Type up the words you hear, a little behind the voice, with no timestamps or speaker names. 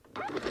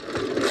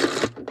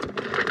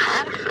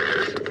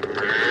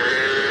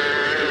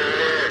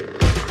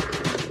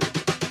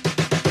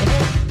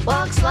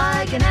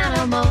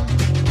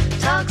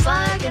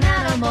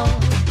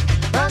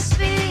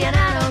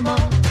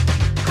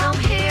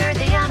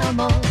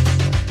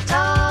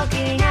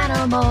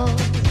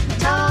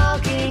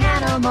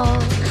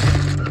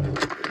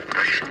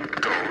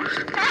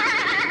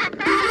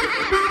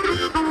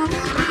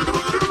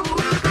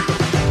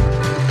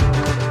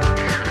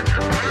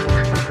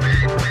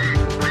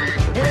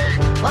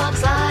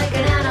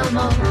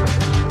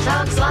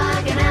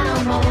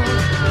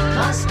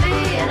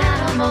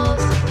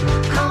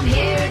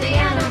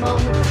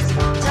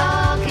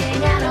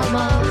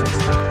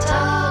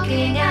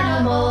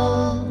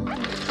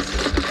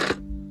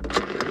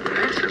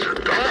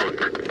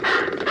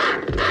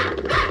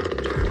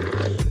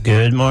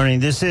Good morning.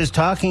 This is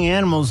Talking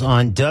Animals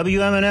on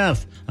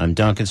WMNF. I'm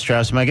Duncan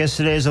Strauss. My guest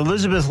today is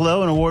Elizabeth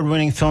Lowe, an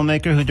award-winning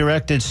filmmaker who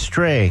directed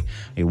Stray,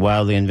 a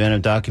wildly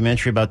inventive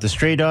documentary about the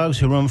stray dogs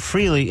who roam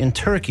freely in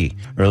Turkey.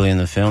 Early in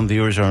the film,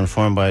 viewers are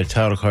informed by a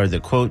title card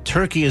that, quote,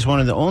 Turkey is one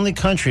of the only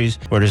countries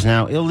where it is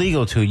now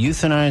illegal to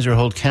euthanize or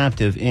hold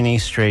captive any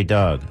stray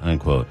dog,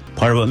 unquote.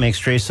 Part of what makes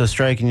Stray so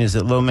striking is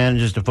that Lowe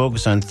manages to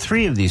focus on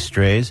 3 of these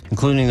strays,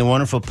 including the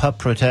wonderful pup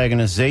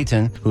protagonist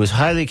Zeytin, who is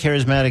highly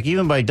charismatic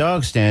even by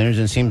dog standards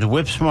and seems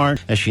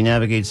whip-smart as she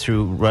navigates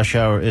through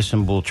rush-hour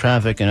Istanbul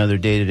traffic and other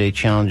day-to-day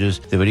challenges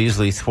that would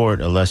easily thwart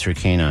a lesser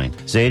canine.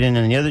 Zeytin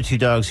and the other 2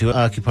 dogs who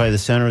occupy the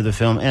center of the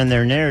film and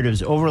their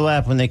narratives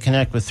overlap when they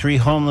connect with 3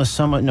 homeless,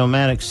 somewhat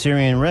nomadic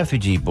Syrian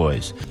refugee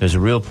boys. There's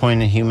a real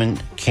poignant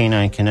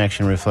human-canine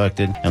connection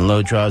reflected, and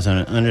Lowe draws on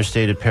an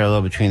understated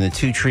parallel between the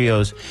 2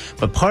 trios.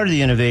 But part of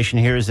the innovation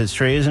here is that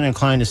Stray isn't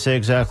inclined to say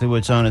exactly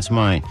what's on its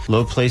mind.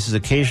 Lowe places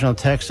occasional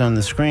text on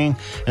the screen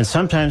and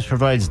sometimes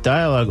provides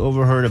dialogue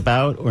overheard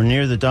about or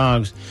near the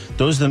dogs.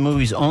 Those are the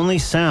movie's only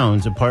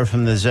sounds apart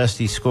from the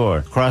zesty score.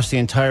 Across the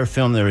entire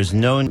film, there is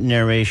no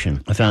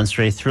narration. I found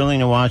Stray thrilling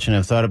to watch, and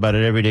I've thought about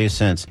it every day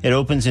since. It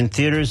opens in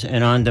theaters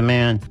and on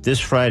demand this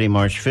Friday,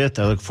 March 5th.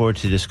 I look forward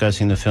to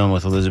discussing the film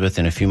with Elizabeth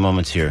in a few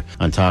moments here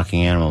on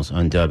Talking Animals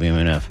on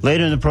WMNF.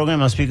 Later in the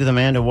program, I'll speak with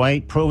Amanda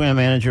White, Program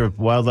Manager of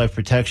Wildlife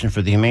Protection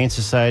for the Humane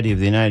Society of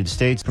the United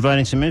States,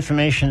 providing some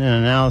information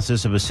and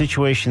analysis of a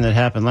situation that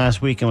happened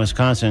last week in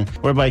Wisconsin,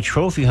 whereby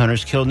trophy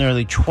hunters killed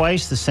nearly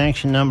twice the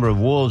sanctioned number of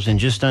wolves in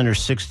just under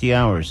 60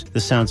 hours.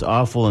 This sounds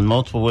awful in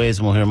multiple ways,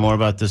 and we'll hear more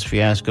about this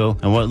fiasco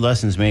and what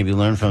lessons may be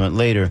learned from it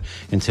later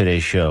in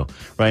today's show.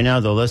 Right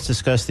now, though, let's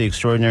discuss the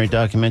extraordinary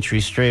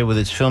documentary Stray with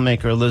its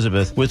filmmaker,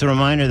 Elizabeth, with a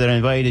reminder that I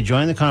invite you to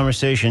join the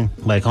conversation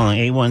by calling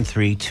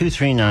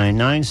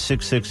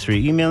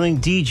 813-239-9663, emailing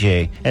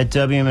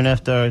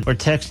dj@wmnf.org, or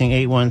texting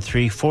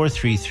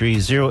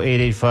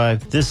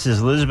 813-433-0885. This is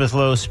Elizabeth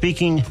Lowe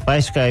speaking by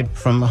Skype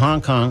from Hong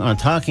Kong on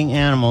Talking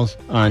Animals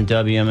on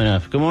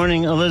WMNF. Good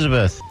morning,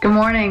 Elizabeth. Good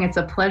morning. It's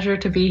a pleasure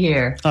to be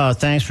here. Oh,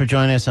 thanks for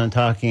joining us on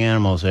Talking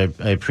Animals. I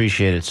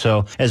appreciate it.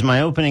 So, as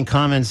my opening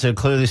comments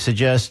clearly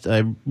suggest,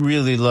 I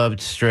really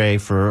loved Stray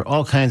for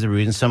all kinds of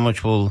reasons, some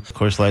which we'll, of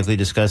course, likely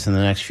discuss in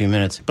the next few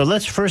minutes. But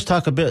let's first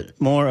talk a bit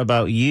more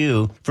about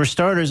you. For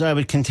starters, I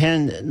would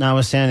contend,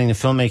 notwithstanding the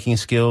filmmaking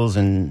skills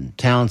and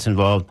talents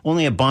involved,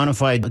 only a bona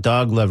fide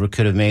dog lover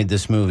could have made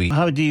this movie.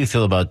 How do you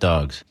feel about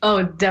dogs?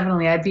 Oh,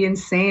 definitely. I'd be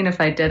insane if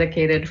I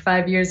dedicated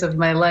 5 years of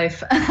my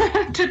life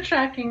to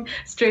tracking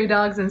stray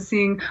dogs and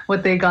seeing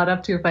what they got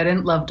up to if I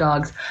didn't love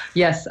dogs.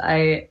 Yes,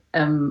 I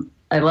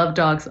love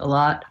dogs a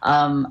lot.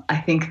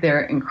 I think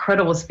they're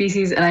incredible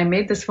species, and I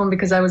made this film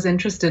because I was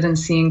interested in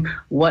seeing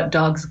what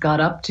dogs got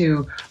up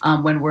to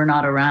when we're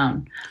not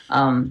around,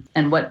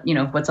 and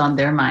what's on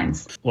their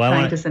minds. Well,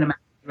 trying to cinematically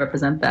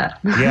represent that.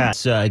 Yeah,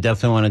 so I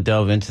definitely want to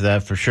delve into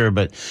that for sure.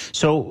 But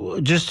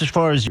so just as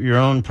far as your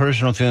own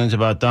personal feelings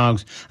about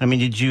dogs, I mean,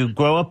 did you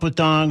grow up with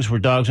dogs? Were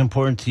dogs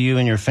important to you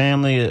and your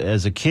family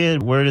as a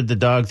kid? Where did the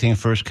dog thing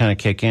first kind of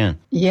kick in?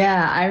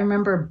 Yeah, I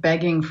remember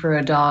begging for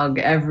a dog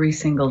every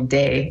single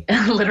day,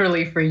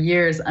 literally for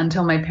years,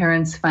 until my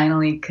parents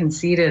finally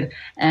conceded.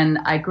 And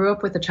I grew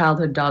up with a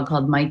childhood dog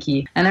called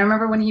Mikey. And I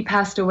remember when he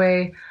passed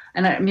away,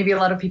 and maybe a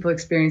lot of people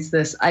experience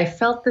this, I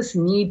felt this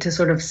need to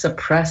sort of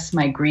suppress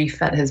my grief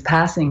at his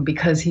passing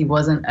because he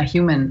wasn't a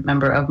human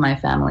member of my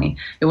family.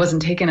 It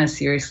wasn't taken as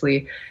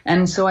seriously.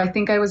 And so I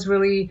think I was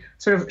really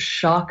sort of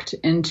shocked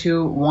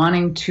into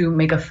wanting to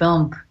make a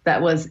film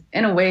that was,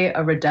 in a way,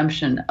 a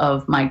redemption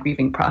of my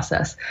grieving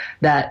process.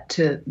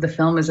 The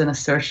film is an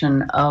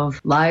assertion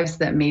of lives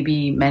that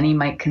maybe many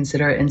might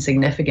consider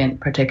insignificant,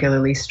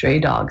 particularly stray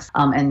dogs,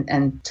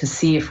 and to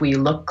see if we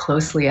look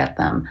closely at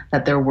them,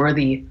 that they're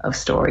worthy of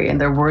story and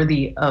they're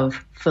worthy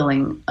of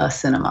filling a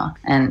cinema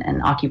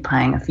and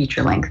occupying a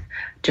feature-length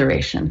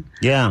duration.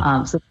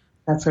 Yeah. So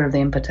that's sort of the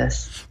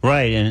impetus.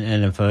 Right,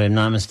 and if I'm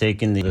not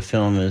mistaken, the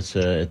film is,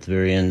 at the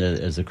very end,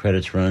 as the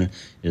credits run,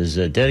 is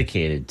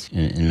dedicated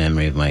in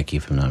memory of Mikey,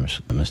 if I'm not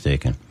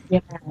mistaken. Yeah,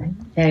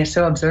 you're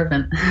so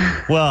observant.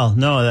 Well,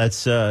 no,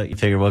 that's, you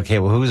figure, well, okay,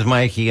 well, who's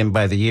Mikey? And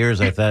by the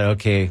years, I thought,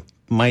 okay,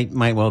 might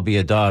well be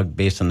a dog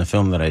based on the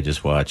film that I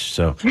just watched.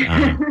 So,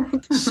 right.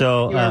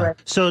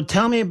 So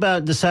tell me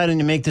about deciding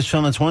to make this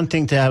film. It's one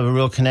thing to have a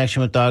real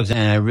connection with dogs, and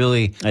I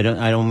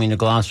don't mean to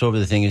gloss over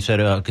the thing you said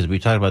about, because we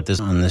talked about this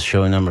on this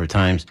show a number of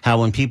times,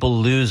 how when people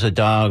lose a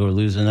dog or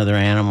lose another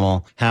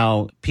animal,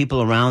 how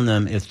people around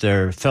them, if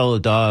they're fellow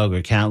dog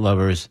or cat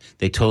lovers,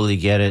 they totally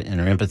get it and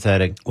are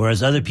empathetic.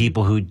 Whereas other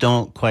people who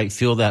don't quite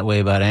feel that way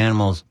about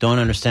animals don't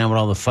understand what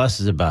all the fuss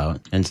is about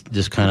and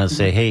just kind of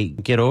say, hey,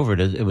 get over it.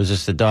 It was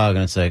just a dog.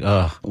 And it's like,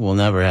 oh, we'll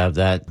never have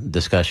that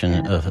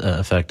discussion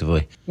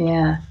effectively.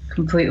 Yeah,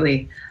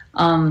 completely.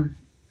 And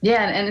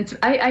it's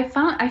I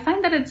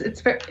find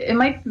that it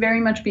might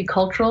very much be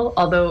cultural,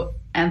 although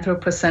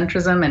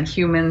anthropocentrism and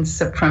human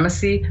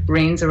supremacy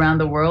reigns around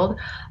the world,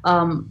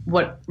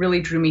 what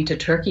really drew me to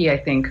Turkey, I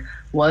think,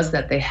 was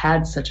that they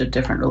had such a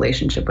different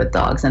relationship with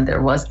dogs, and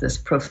there was this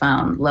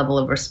profound level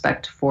of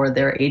respect for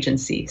their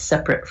agency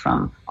separate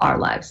from our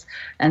lives.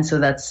 And so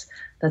that's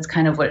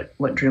kind of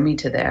what drew me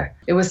to there.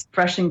 It was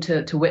refreshing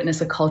to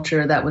witness a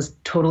culture that was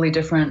totally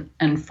different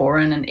and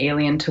foreign and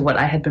alien to what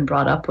I had been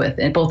brought up with,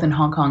 both in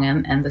Hong Kong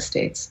and the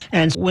States.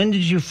 And when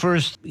did you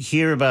first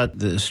hear about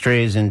the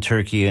strays in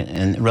Turkey?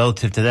 And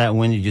relative to that,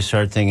 when did you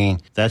start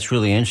thinking, that's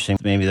really interesting,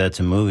 maybe that's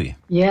a movie?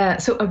 Yeah,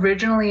 so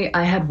originally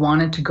I had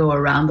wanted to go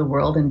around the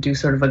world and do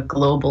sort of a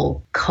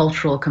global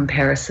cultural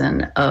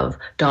comparison of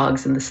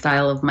dogs in the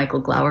style of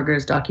Michael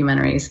Glauerger's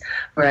documentaries,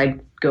 where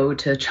I'd go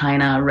to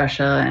China,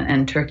 Russia,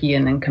 and Turkey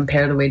and then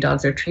compare the way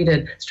dogs are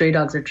treated, stray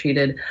dogs are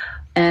treated.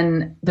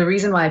 And the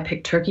reason why I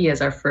picked Turkey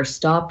as our first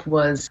stop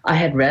was I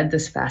had read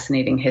this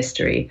fascinating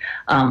history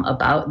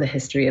about the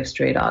history of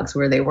stray dogs,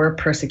 where they were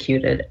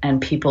persecuted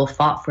and people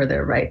fought for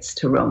their rights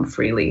to roam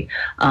freely.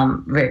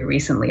 Very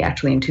recently,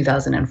 actually in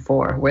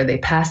 2004, where they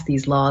passed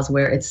these laws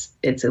where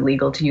it's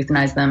illegal to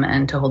euthanize them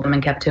and to hold them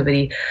in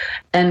captivity.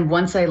 And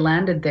once I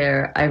landed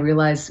there, I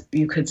realized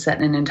you could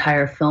set an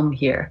entire film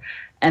here.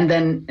 And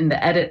then in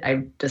the edit,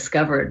 I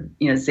discovered,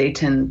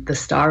 Zeytin, the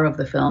star of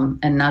the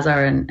film, and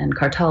Nazar and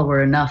Kartal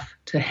were enough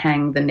to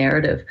hang the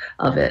narrative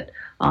of it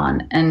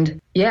on. And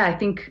yeah, I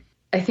think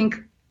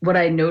what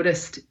I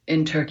noticed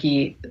in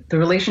Turkey, the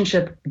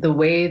relationship, the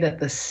way that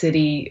the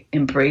city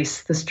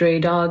embraced the stray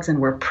dogs and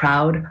were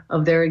proud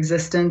of their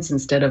existence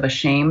instead of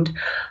ashamed,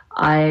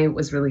 I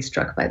was really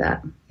struck by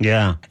that.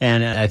 Yeah,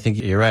 and I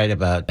think you're right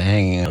about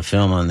hanging a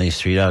film on these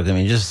three dogs. I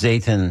mean, just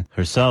Zeytin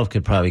herself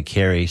could probably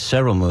carry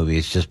several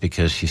movies just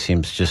because she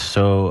seems just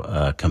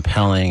so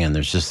compelling, and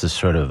there's just this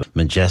sort of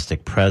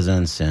majestic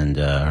presence, and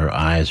her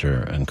eyes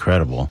are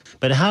incredible.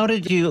 But how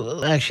did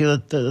you,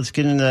 actually, let's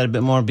get into that a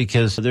bit more,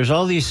 because there's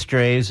all these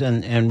strays,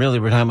 and really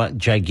we're talking about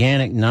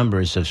gigantic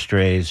numbers of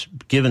strays,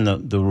 given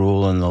the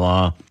rule and the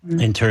law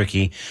in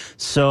Turkey.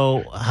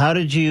 So how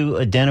did you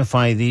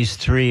identify these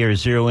three or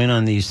zero in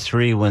on these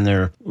three when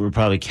there were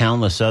probably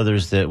countless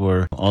others that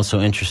were also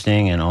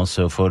interesting and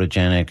also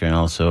photogenic and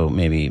also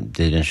maybe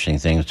did interesting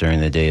things during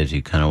the day as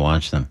you kind of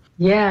watched them?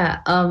 Yeah,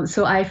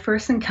 so I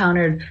first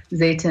encountered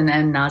Zeytin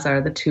and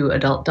Nazar, the two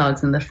adult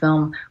dogs in the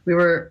film. We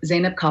were,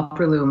 Zeynep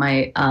Koprulu,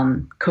 my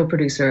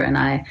co-producer, and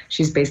I,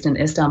 she's based in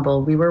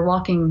Istanbul. We were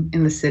walking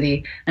in the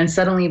city, and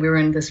suddenly we were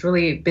in this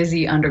really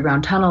busy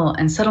underground tunnel,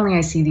 and suddenly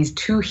I see these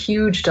two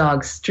huge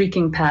dogs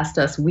streaking past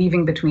us,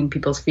 weaving between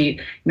people's feet,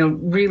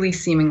 really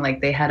seeming like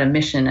they had a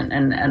mission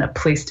and a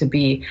place to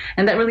be.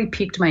 And that really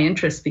piqued my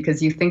interest,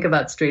 because you think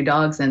about stray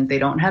dogs and they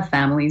don't have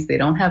families, they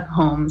don't have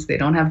homes, they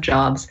don't have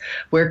jobs.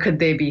 Where could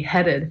they be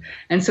headed?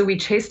 And so we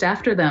chased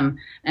after them,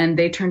 and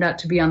they turned out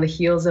to be on the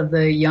heels of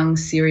the young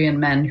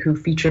Syrian men who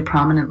feature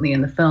prominently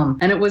in the film.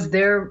 And it was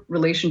their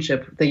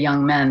relationship, the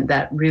young men,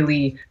 that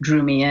really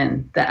drew me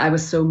in, that I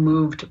was so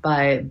moved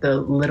by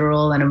the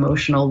literal and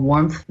emotional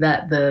warmth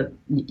that the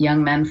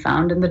young men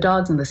found in the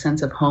dogs, and the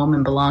sense of home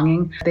and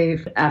belonging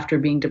they've after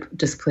being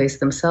displaced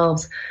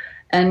themselves.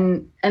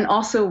 And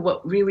also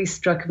what really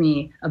struck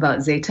me about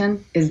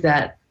Zeytin is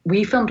that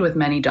we filmed with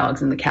many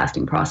dogs in the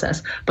casting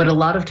process, but a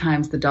lot of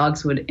times the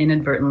dogs would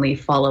inadvertently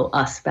follow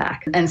us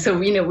back. And so,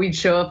 we'd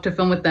show up to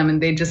film with them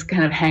and they'd just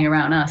kind of hang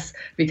around us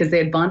because they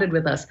had bonded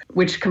with us,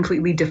 which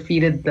completely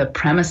defeated the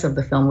premise of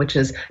the film, which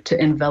is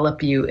to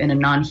envelop you in a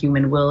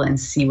non-human will and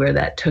see where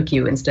that took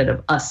you, instead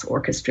of us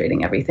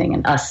orchestrating everything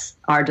and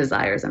our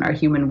desires and our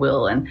human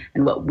will and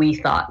what we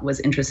thought was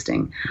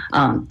interesting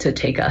to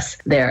take us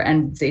there.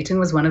 And Zeytin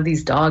was one of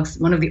these dogs,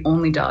 one of the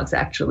only dogs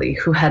actually,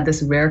 who had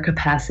this rare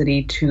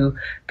capacity to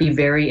be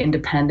very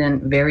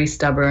independent, very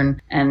stubborn,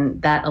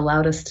 and that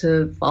allowed us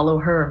to follow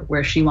her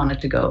where she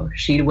wanted to go.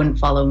 She wouldn't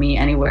follow me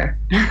anywhere.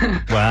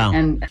 Wow.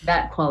 And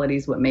that quality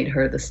is what made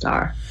her the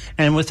star.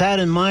 And with that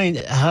in mind,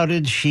 how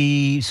did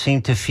she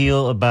seem to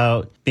feel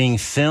about being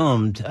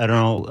filmed? I don't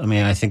know. I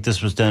mean, I think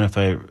this was done, if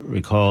I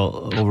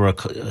recall, over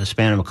a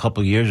span of a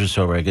couple of years or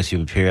so, where I guess you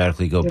would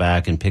periodically go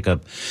back and pick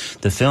up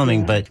the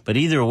filming. Yeah. But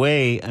either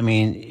way, I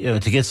mean,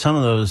 to get some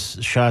of those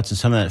shots and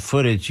some of that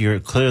footage, you're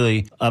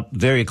clearly up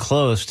very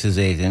close to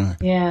Zeytin.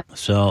 Yeah.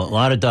 So a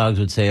lot of dogs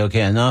would say,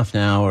 okay, enough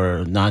now,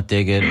 or not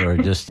dig it, or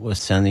just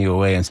send you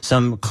away, and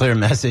some clear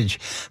message.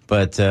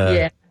 But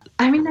yeah,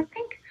 I mean,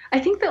 I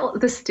think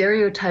the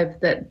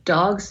stereotype that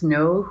dogs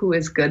know who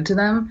is good to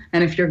them,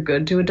 and if you're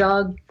good to a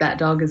dog, that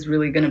dog is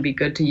really going to be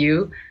good to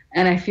you.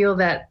 And I feel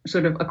that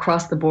sort of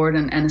across the board,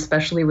 and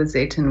especially with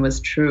Zeytin, was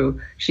true.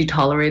 She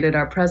tolerated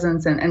our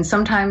presence, and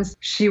sometimes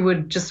she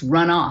would just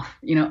run off,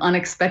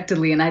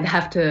 unexpectedly, and I'd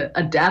have to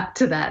adapt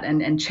to that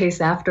and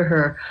chase after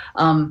her.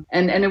 And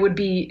it would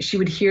be, she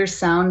would hear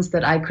sounds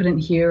that I couldn't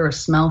hear, or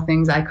smell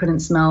things I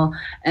couldn't smell.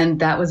 And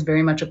that was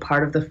very much a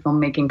part of the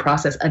filmmaking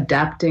process,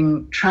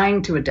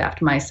 trying to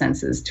adapt my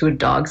senses to a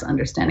dog's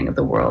understanding of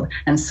the world,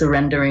 and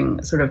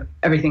surrendering sort of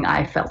everything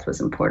I felt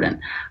was important,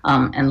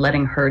 and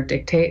letting her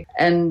dictate.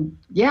 And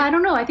yeah, I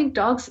don't know. I think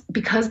dogs,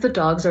 because the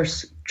dogs are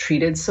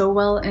treated so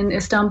well in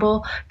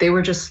Istanbul. They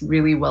were just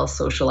really well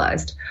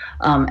socialized.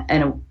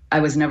 And they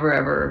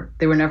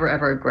were never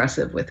ever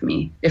aggressive with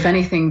me. If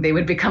anything, they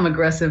would become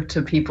aggressive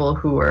to people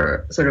who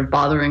were sort of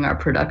bothering our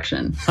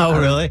production. Oh,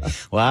 really?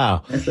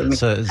 Wow.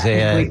 So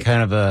they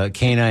kind of a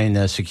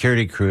canine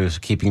security crews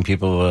keeping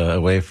people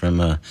away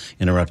from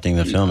interrupting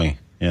the filming.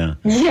 Yeah.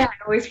 Yeah, I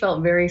always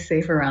felt very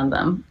safe around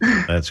them.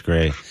 That's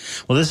great.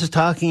 Well, this is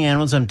Talking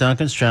Animals. I'm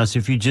Duncan Strauss.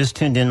 If you just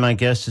tuned in, my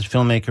guest is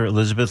filmmaker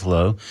Elizabeth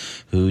Lowe,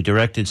 who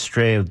directed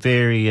Stray, a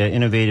very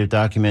innovative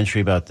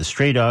documentary about the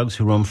stray dogs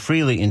who roam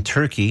freely in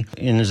Turkey.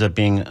 It ends up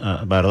being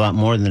about a lot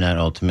more than that,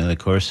 ultimately, of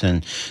course.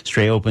 And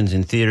Stray opens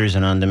in theaters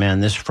and on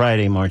demand this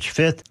Friday, March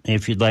 5th.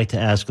 If you'd like to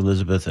ask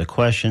Elizabeth a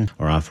question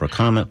or offer a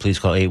comment, please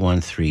call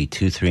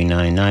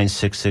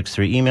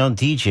 813-239-9663. Email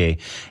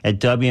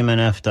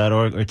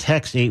dj@wmnf.org or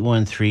text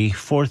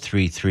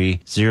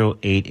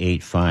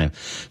 813-433-0885.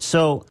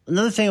 So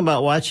another thing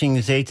about watching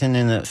Zeytin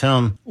in the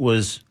film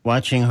was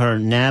watching her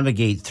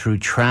navigate through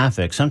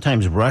traffic,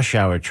 sometimes rush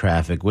hour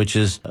traffic, which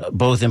is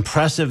both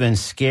impressive and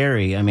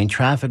scary. I mean,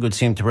 traffic would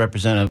seem to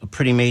represent a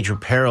pretty major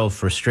peril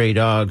for stray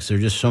dogs. There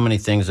are just so many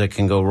things that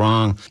can go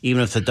wrong,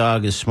 even if the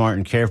dog is smart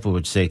and careful,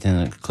 which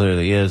Zeytin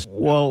clearly is.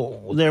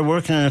 Well, they're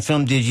working on a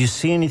film. Did you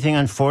see anything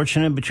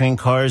unfortunate between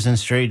cars and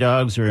stray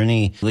dogs, or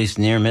any, at least,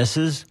 near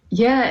misses?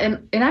 Yeah,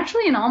 and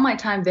actually in all my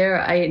time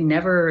there, I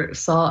never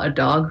saw a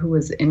dog who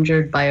was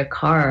injured by a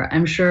car.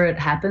 I'm sure it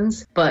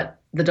happens, but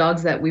the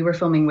dogs that we were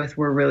filming with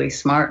were really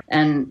smart.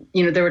 And,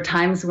 there were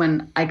times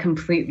when I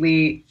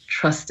completely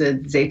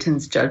trusted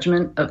Zeytin's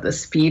judgment of the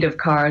speed of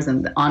cars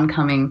and the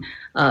oncoming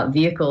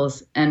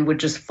vehicles, and would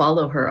just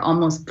follow her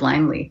almost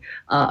blindly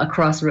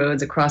across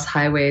roads, across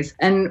highways.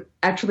 And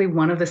actually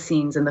one of the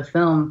scenes in the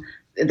film,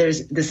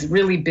 there's this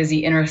really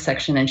busy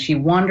intersection, and she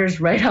wanders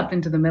right up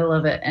into the middle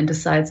of it and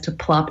decides to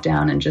plop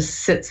down and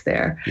just sits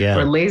there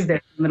or lays there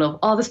in the middle of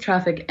all this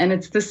traffic. And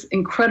it's this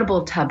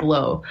incredible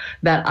tableau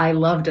that I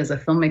loved as a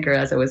filmmaker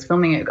as I was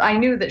filming it. I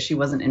knew that she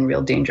wasn't in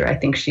real danger. I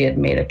think she had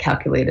made a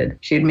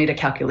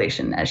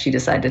calculation as she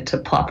decided to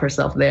plop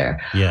herself there.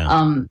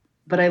 Yeah.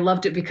 But I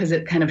loved it because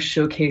it kind of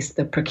showcased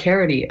the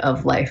precarity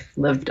of life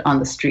lived on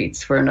the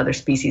streets for another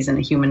species in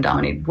a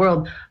human-dominated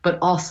world, but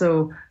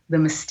also the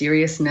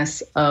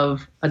mysteriousness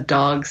of a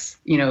dog's,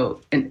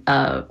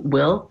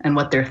 will and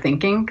what they're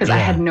thinking. Because I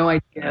had no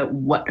idea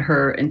what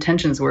her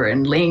intentions were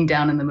in laying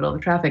down in the middle of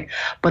the traffic.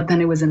 But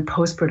then it was in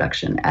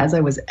post-production as I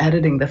was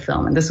editing the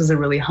film, and this was a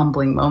really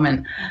humbling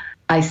moment.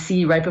 I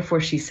see right before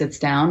she sits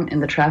down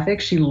in the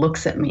traffic, she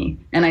looks at me,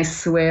 and I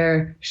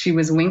swear she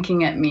was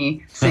winking at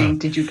me saying,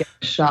 "Did you get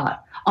a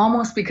shot?"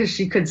 Almost because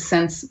she could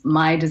sense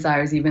my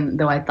desires, even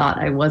though I thought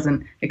I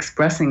wasn't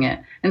expressing it.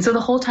 And so the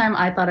whole time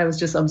I thought I was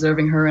just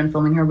observing her and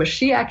filming her, but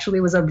she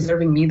actually was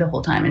observing me the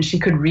whole time, and she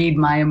could read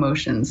my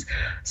emotions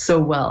so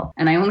well.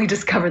 And I only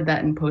discovered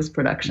that in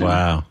post-production.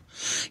 Wow.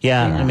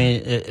 Yeah, I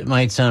mean, it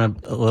might sound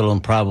a little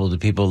improbable to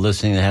people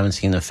listening that haven't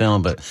seen the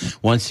film, but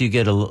once you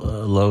get a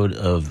load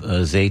of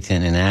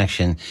Zeytin in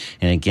action,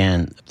 and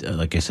again,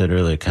 like I said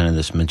earlier, kind of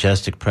this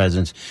majestic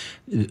presence,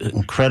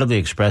 incredibly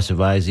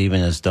expressive eyes,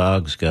 even as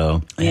dogs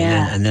go,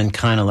 and then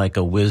kind of like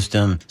a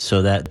wisdom,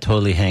 so that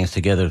totally hangs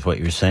together with what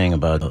you're saying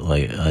about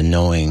like a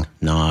knowing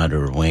nod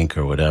or wink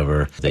or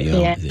whatever that you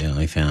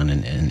only found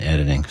in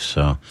editing.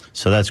 So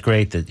that's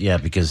great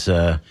because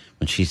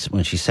when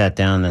she sat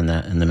down in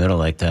the middle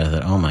like that, I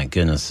thought, oh my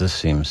goodness, this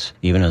seems,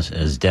 even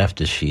as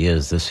deft as she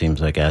is, this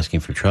seems like asking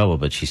for trouble.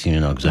 But she seemed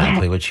to know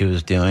exactly what she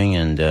was doing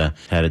and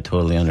had it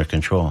totally under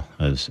control,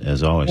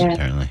 as always,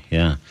 apparently.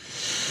 Yeah.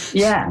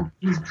 Yeah.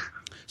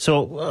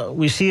 So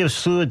we see a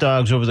slew of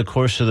dogs over the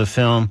course of the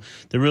film.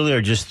 There really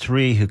are just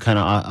three who kind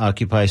of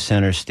occupy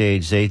center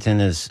stage.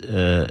 Zeytin is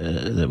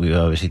that we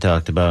obviously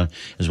talked about,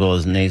 as well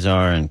as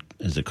Nazar and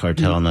as a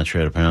cartel. I'm not sure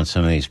how to pronounce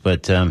some of these.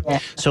 But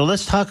so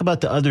let's talk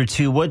about the other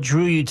two. What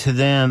drew you to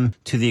them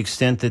to the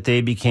extent that they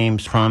became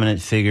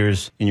prominent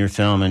figures in your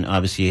film and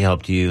obviously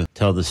helped you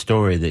tell the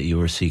story that you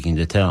were seeking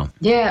to tell?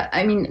 Yeah,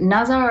 I mean,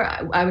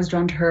 Nazar, I was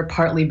drawn to her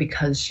partly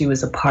because she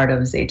was a part of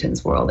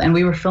Zeytin's world. And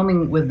we were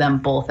filming with them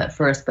both at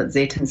first, but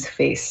Zeytin's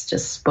face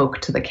just spoke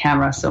to the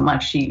camera so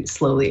much she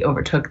slowly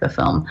overtook the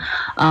film.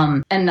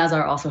 And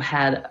Nazar also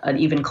had an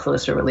even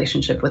closer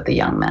relationship with the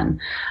young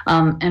men.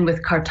 And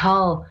with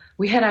Kartal,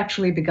 we had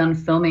actually begun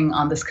filming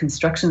on this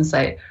construction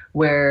site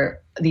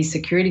where these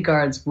security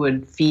guards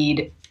would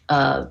feed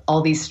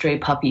all these stray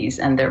puppies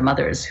and their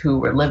mothers who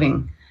were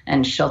living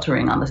and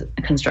sheltering on the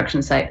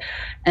construction site.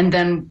 And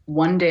then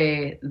one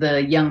day,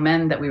 the young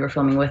men that we were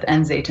filming with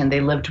and Zeytin,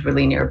 they lived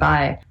really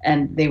nearby,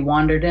 and they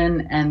wandered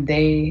in and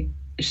they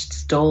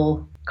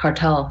stole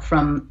Kartal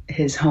from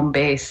his home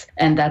base.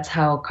 And that's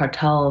how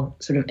Kartal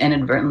sort of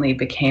inadvertently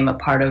became a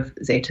part of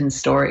Zeytin's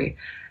story,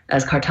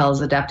 as Kartal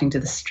is adapting to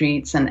the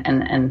streets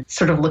and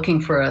sort of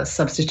looking for a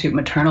substitute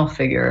maternal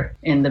figure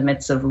in the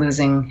midst of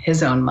losing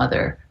his own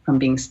mother from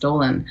being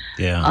stolen.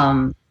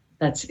 Yeah.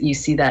 You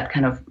see that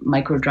kind of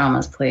micro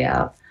dramas play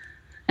out.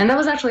 And that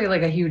was actually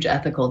like a huge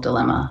ethical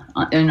dilemma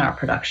in our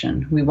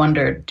production. We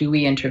wondered, do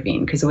we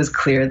intervene? Because it was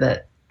clear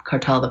that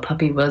Cartel, the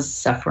puppy, was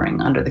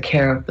suffering under the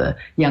care of the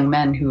young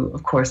men who,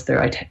 of course,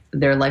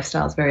 their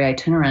lifestyle is very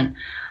itinerant.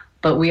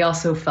 But we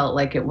also felt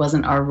like it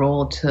wasn't our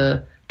role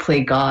to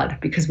play God,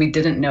 because we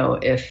didn't know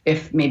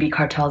if maybe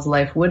Cartel's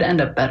life would end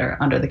up better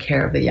under the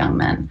care of the young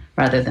men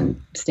rather than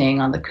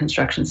staying on the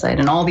construction site,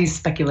 and all these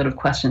speculative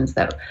questions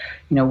that,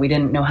 we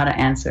didn't know how to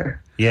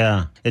answer.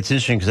 Yeah, it's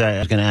interesting because I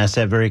was going to ask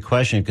that very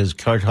question, because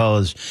Cartel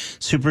is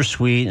super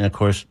sweet and, of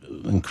course,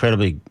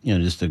 incredibly,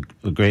 just a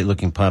great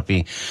looking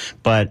puppy,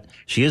 but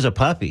she is a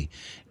puppy.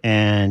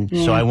 And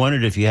so I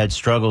wondered if you had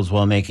struggles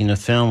while making the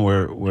film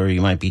where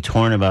you might be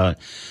torn about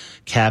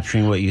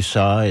capturing what you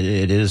saw.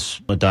 It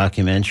is a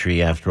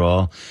documentary after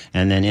all,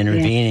 and then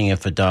intervening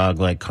if a dog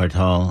like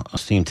Cartel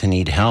seemed to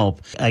need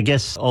help. I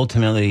guess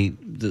ultimately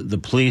the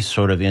police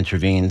sort of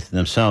intervened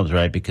themselves,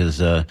 right? Because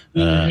they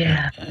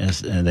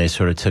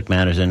sort of took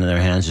matters into their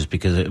hands just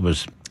because it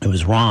was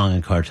wrong,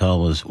 and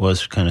Cartel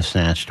was kind of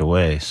snatched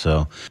away.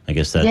 So I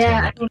guess that's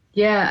I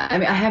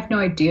mean, I have no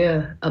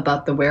idea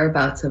about the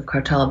whereabouts of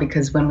Cartel,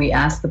 because when we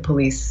asked the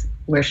police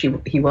where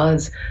he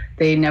was,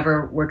 they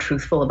never were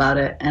truthful about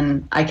it.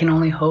 And I can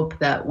only hope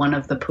that one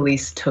of the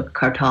police took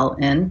Cartel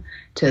in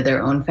to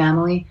their own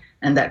family,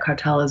 and that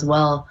Cartel as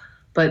well.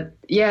 But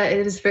yeah,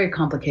 it is very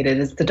complicated.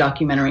 It's the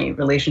documentary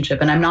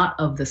relationship. And I'm not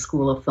of the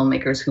school of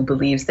filmmakers who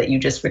believes that you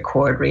just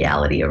record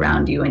reality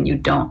around you and you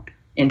don't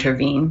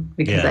intervene,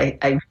 because I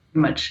very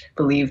much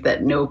believe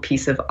that no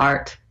piece of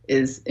art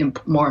is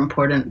more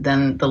important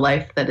than the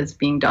life that is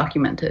being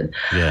documented.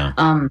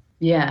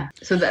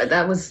 So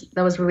that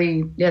was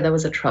really that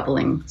was a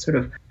troubling sort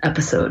of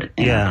episode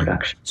in our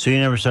production. So you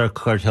never saw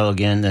Cartel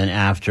again then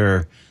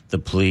after the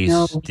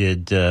police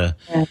did?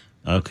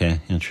 Okay,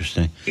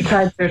 interesting. We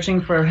tried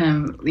searching for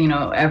him,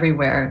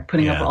 everywhere,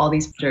 putting up all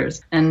these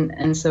pictures,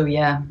 and so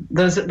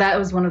that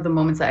was one of the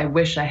moments that I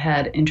wish I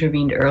had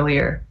intervened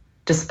earlier,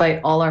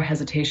 despite all our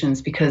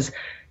hesitations, because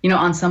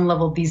on some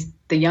level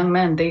the young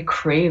men, they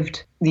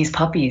craved these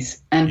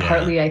puppies, and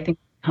partly I think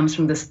it comes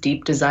from this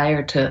deep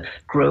desire to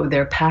grow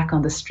their pack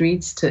on the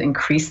streets, to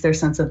increase their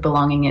sense of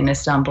belonging in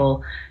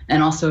Istanbul,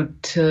 and also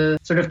to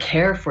sort of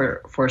care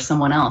for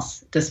someone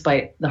else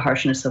despite the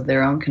harshness of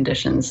their own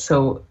conditions.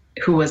 So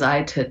who was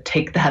I to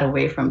take that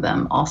away from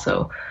them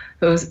also?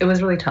 It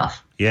was really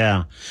tough.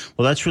 Yeah.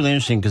 Well, that's really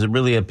interesting, because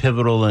really a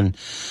pivotal and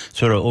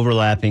sort of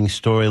overlapping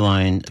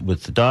storyline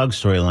with the dog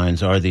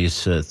storylines are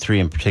these three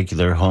in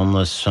particular,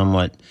 homeless,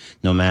 somewhat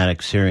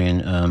nomadic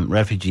Syrian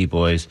refugee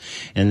boys.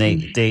 And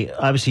they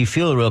obviously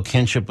feel a real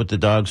kinship with the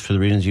dogs for the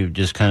reasons you've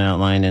just kind of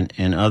outlined,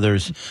 and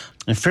others.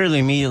 And fairly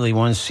immediately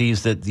one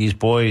sees that these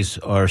boys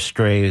are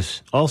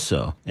strays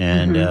also.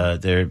 And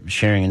they're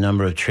sharing a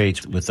number of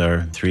traits with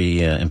our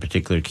three, in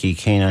particular, key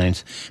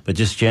canines. But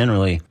just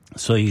generally,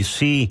 so you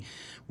see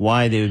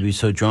why they would be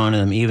so drawn to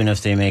them, even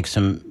if they make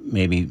some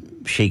maybe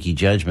shaky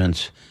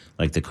judgments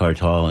like the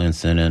Cartel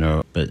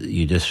incident, but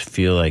you just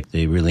feel like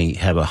they really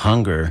have a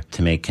hunger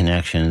to make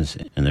connections,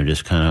 and they're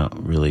just kind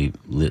of really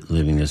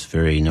living this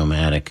very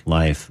nomadic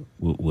life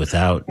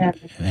without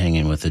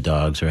hanging with the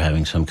dogs or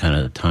having some kind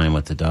of time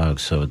with the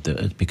dogs. So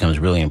it becomes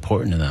really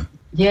important to them.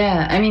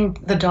 Yeah, I mean,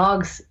 the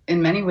dogs,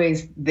 in many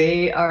ways,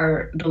 they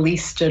are the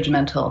least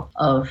judgmental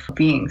of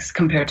beings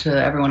compared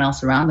to everyone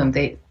else around them.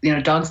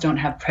 Dogs don't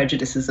have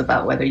prejudices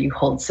about whether you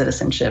hold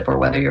citizenship or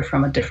whether you're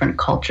from a different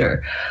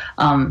culture.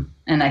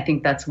 And I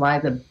think that's why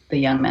the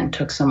young men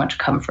took so much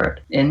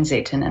comfort in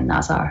Zeytin and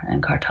Nazar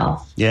and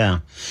Cartel. Yeah.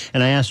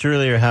 And I asked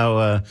earlier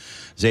how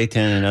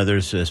Zeytin and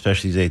others,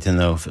 especially Zeytin,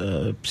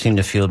 though, seem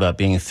to feel about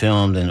being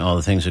filmed and all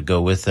the things that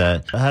go with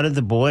that. How did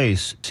the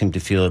boys seem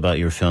to feel about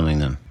your filming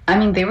them? I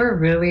mean, they were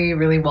really,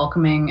 really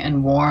welcoming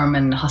and warm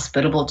and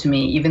hospitable to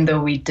me, even though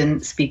we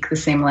didn't speak the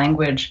same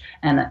language.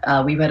 And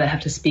we would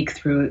have to speak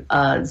through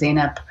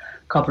Zeynep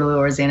Kobrulu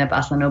or Zeynep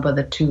Aslanova,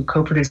 the two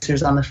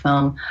co-producers on the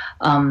film.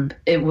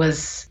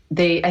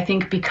 I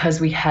think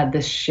because we had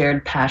this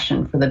shared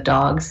passion for the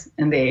dogs,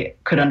 and they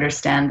could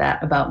understand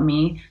that about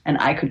me, and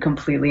I could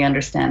completely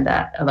understand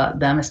that about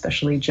them,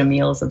 especially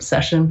Jamil's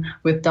obsession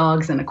with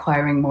dogs and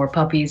acquiring more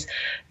puppies.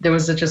 There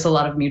was just a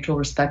lot of mutual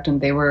respect, and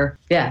they were,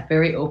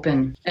 very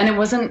open. And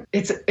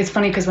it's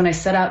funny because when I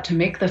set out to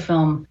make the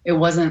film, it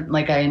wasn't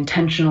like I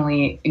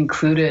intentionally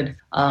included,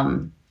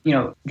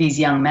 these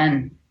young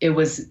men. It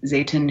was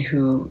Zeytin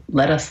who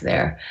led us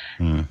there.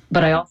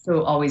 But I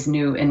also always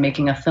knew in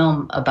making a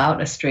film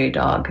about a stray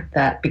dog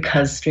that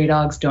because stray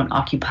dogs don't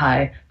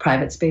occupy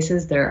private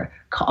spaces, they're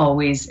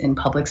always in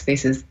public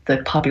spaces,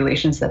 the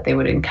populations that they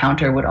would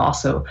encounter would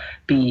also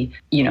be,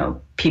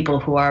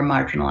 people who are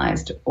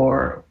marginalized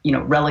or,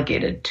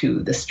 relegated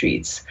to the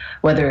streets,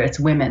 whether it's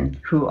women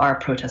who are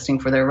protesting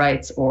for their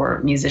rights or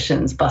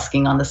musicians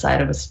busking on the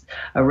side of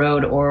a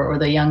road or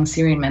the young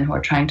Syrian men who are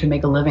trying to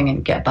make a living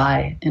and get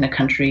by in a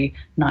country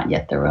not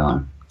yet their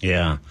own.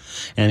 Yeah.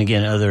 And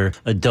again, other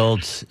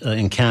adult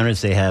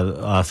encounters they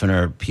have often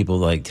are people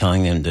like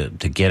telling them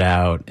to get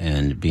out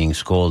and being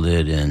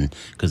scolded and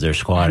because they're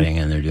squatting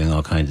and they're doing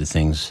all kinds of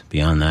things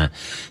beyond that.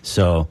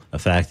 So the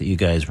fact that you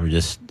guys were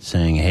just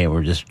saying, hey,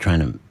 we're just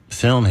trying to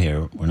film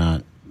here, we're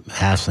not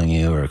hassling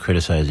you or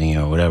criticizing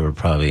you or whatever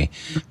probably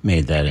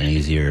made that an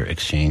easier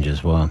exchange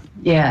as well.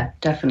 Yeah,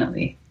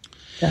 definitely.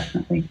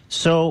 Definitely.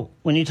 So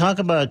when you talk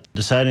about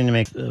deciding to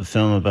make a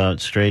film about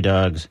stray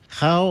dogs,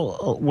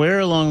 where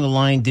along the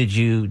line did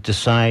you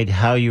decide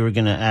how you were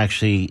going to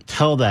actually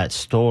tell that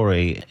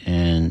story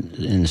and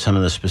in some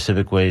of the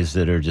specific ways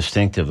that are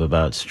distinctive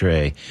about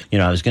Stray? You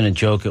know, I was going to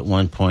joke at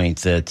one point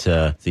that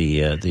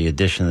the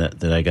edition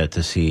that I got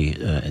to see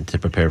to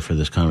prepare for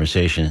this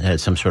conversation had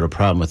some sort of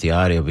problem with the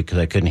audio because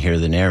I couldn't hear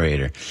the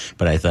narrator.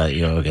 But I thought,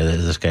 okay,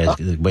 this guy's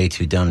way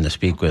too dumb to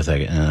speak with,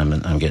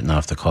 and I'm getting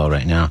off the call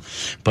right now.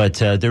 But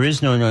there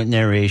is no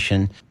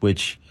narration,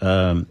 which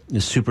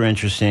is super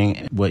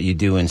interesting. What you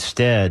do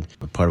instead,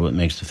 part of what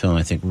makes the film,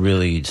 I think,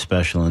 really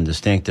special and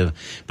distinctive.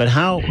 But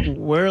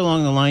where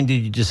along the line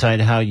did you decide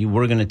how you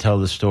were going to tell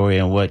the story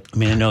and what? I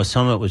mean, I know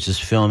some of it was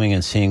just filming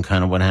and seeing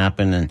kind of what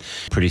happened, and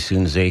pretty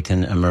soon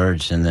Zeytin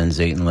emerged, and then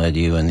Zeytin led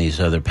you in these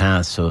other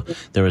paths. So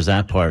there was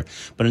that part.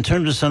 But in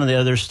terms of some of the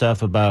other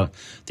stuff about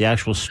the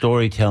actual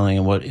storytelling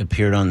and what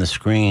appeared on the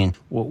screen,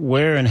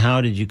 where and how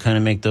did you kind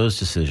of make those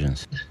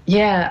decisions?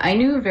 Yeah, I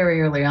knew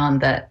very early on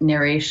that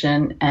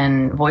narration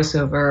and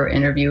voiceover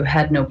interview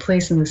had no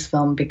place in this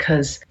film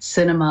because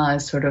cinema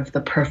is sort of the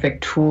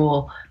perfect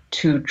tool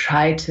to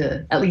try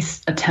to at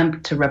least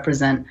attempt to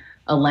represent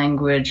a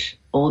language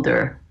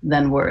older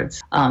than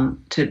words,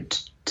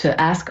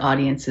 to ask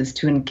audiences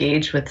to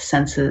engage with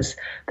senses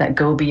that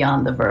go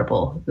beyond the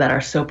verbal, that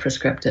are so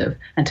prescriptive,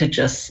 and to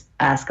just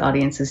ask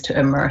audiences to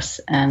immerse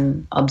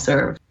and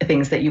observe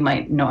things that you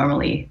might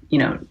normally,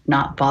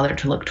 not bother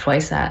to look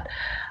twice at.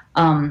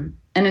 And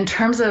in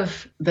terms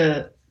of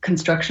the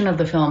construction of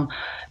the film,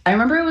 I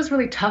remember it was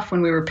really tough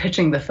when we were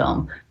pitching the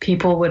film.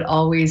 People would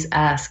always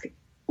ask,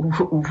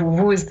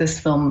 who is this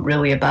film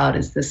really about?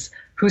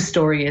 Whose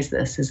story is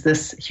this? Is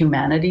this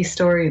humanity's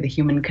story, the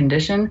human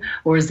condition,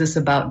 or is this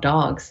about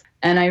dogs?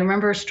 And I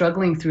remember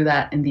struggling through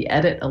that in the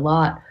edit a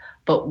lot.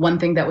 But one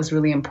thing that was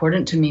really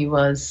important to me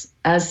was,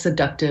 as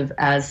seductive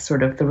as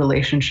sort of the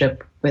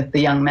relationship with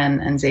the young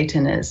men and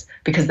Zeytin is,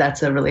 because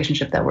that's a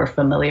relationship that we're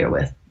familiar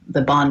with,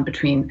 the bond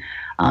between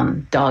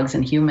dogs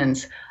and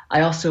humans,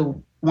 I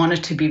also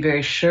wanted to be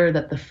very sure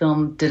that the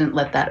film didn't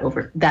let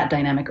that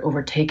dynamic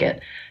overtake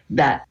it,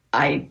 that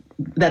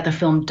the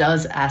film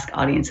does ask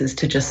audiences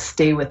to just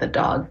stay with a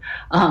dog,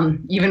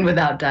 even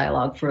without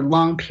dialogue, for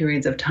long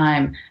periods of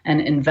time,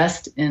 and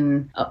invest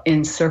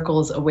in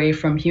circles away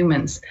from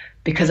humans.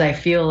 Because I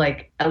feel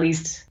like, at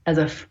least as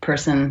a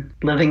person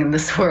living in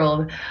this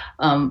world,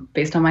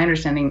 based on my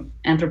understanding,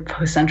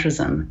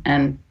 anthropocentrism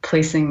and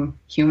placing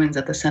humans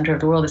at the center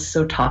of the world is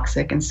so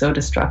toxic and so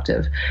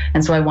destructive.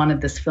 And so I wanted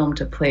this film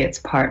to play its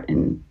part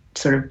in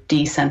sort of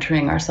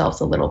decentering ourselves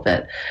a little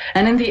bit.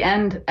 And in the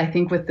end, I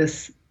think with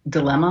this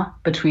dilemma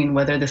between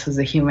whether this was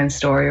a human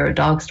story or a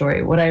dog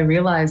story, what I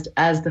realized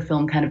as the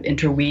film kind of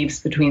interweaves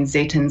between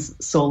Zeytin's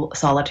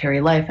solitary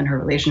life and her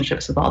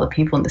relationships with all the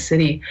people in the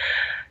city,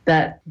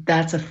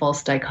 that's a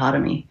false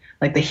dichotomy,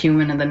 like the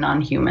human and the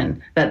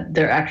non-human, that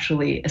they're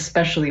actually,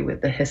 especially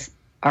with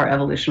our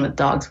evolution with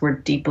dogs, we're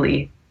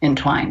deeply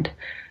entwined.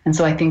 And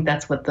so I think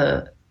that's what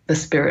the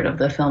spirit of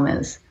the film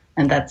is,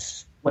 and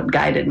that's what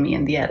guided me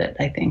in the edit,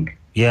 I think.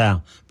 Yeah,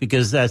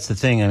 because that's the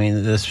thing. I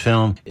mean, this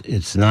film,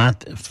 it's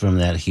not from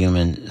that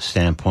human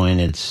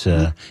standpoint.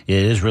 It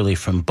is really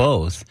from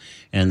both,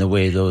 and the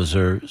way those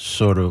are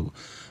sort of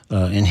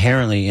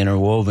inherently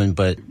interwoven,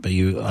 but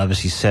you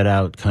obviously set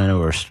out kind of,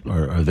 or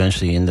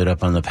eventually ended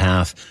up on the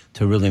path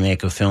to really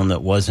make a film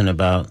that wasn't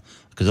about,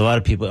 because a lot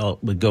of people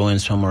would go in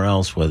somewhere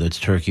else, whether it's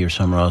Turkey or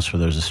somewhere else where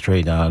there's a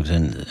stray dogs,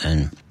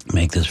 and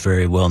make this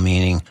very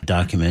well-meaning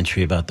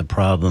documentary about the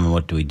problem and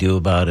what do we do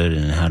about it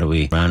and how do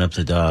we round up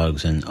the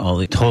dogs and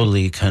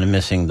totally kind of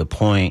missing the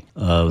point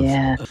of.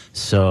 Yeah.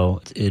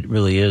 So it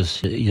really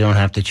is, you don't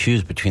have to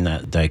choose between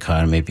that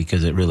dichotomy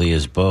because it really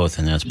is both,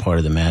 and that's part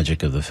of the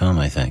magic of the film,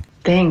 I think.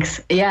 Thanks.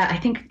 Yeah, I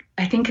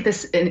think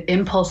this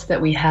impulse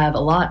that we have a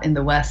lot in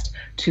the West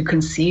to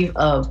conceive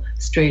of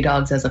stray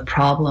dogs as a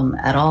problem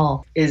at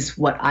all is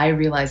what I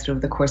realized over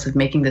the course of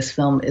making this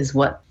film is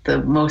what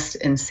the most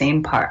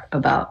insane part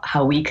about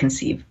how we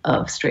conceive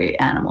of stray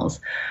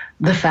animals.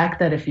 The fact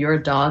that if you're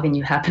a dog and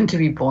you happen to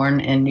be born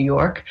in New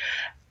York,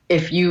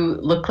 if you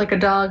look like a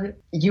dog,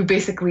 you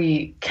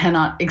basically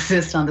cannot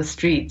exist on the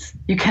streets.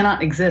 You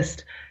cannot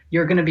exist.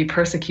 You're going to be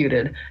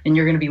persecuted and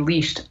you're going to be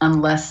leashed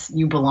unless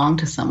you belong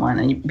to someone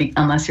and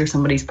unless you're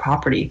somebody's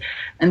property.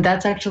 And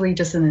that's actually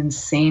just an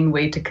insane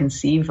way to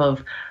conceive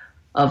of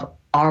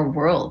our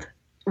world,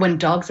 when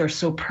dogs are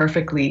so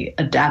perfectly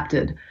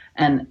adapted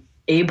and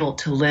able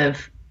to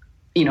live,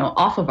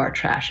 off of our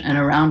trash and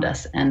around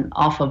us and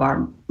off of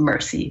our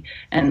mercy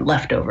and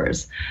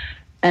leftovers.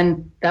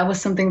 And that was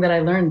something that I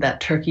learned,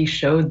 that Turkey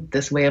showed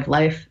this way of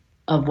life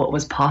of what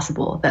was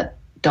possible, that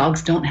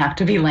dogs don't have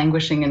to be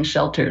languishing in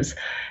shelters,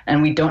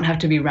 and we don't have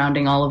to be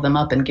rounding all of them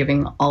up and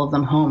giving all of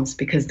them homes,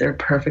 because they're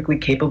perfectly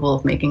capable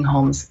of making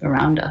homes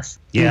around us.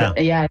 Yeah.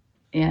 Yeah.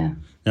 Yeah.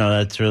 No,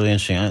 that's really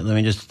interesting. Let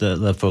me just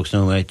let folks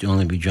know who might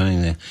only be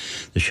joining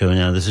the show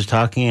now. This is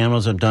Talking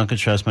Animals. I'm Duncan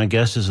Strauss. My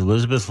guest is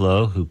Elizabeth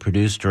Lowe, who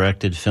produced,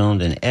 directed,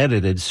 filmed, and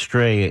edited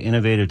Stray, an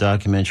innovative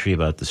documentary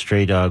about the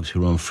stray dogs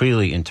who roam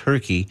freely in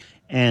Turkey.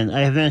 And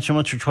I have mentioned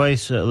once or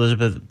twice,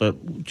 Elizabeth,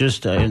 but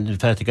just, in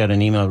fact, I got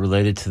an email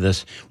related to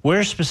this.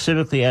 Where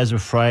specifically, as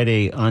of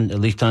Friday, at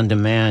least on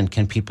demand,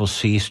 can people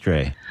see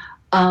Stray?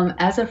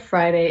 As of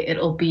Friday,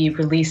 it'll be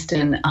released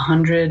in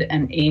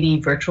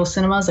 180 virtual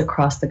cinemas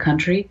across the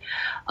country.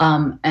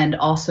 And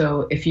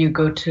also, if you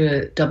go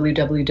to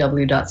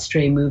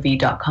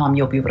www.straymovie.com,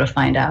 you'll be able to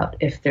find out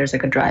if there's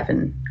like a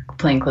drive-in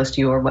playing close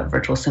to you or what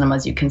virtual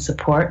cinemas you can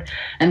support.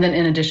 And then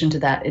in addition to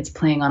that, it's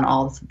playing on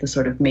all the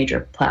sort of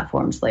major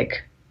platforms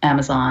like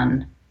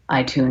Amazon,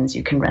 iTunes.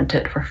 You can rent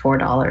it for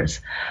 $4.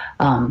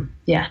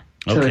 Yeah.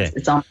 So okay.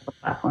 it's on the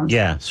platforms.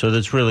 Yeah, so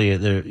that's really,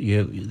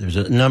 there's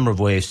a number of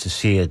ways to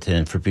see it,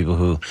 and for people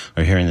who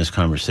are hearing this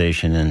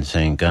conversation and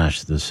saying,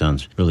 gosh, this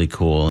sounds really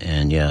cool,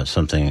 and yeah,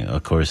 something,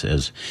 of course,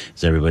 as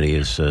everybody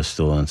is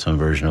still on some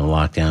version of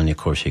lockdown, of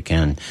course you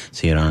can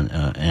see it on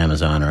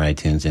Amazon or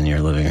iTunes in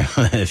your living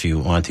room if you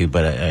want to,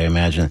 but I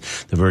imagine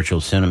the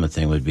virtual cinema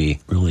thing would be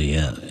really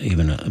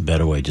even a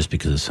better way, just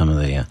because of some of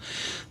the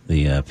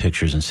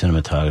pictures and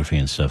cinematography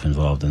and stuff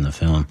involved in the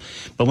film.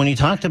 But when you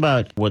talked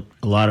about what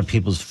a lot of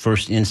people's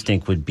first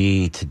instinct would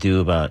be to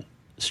do about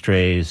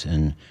strays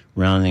and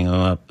rounding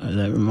them up,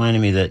 that reminded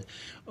me that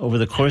over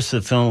the course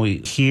of the film, we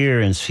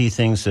hear and see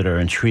things that are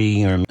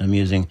intriguing or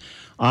amusing.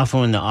 Often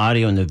when the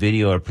audio and the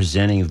video are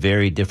presenting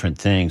very different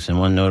things. And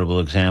one notable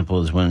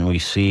example is when we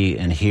see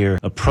and hear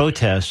a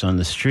protest on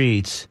the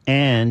streets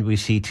and we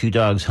see two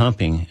dogs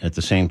humping at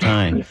the same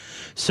time.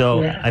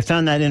 So yeah. I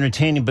found that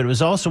entertaining, but it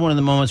was also one of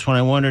the moments when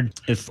I wondered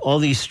if all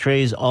these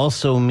strays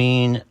also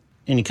mean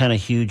any kind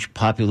of huge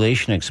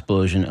population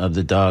explosion of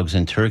the dogs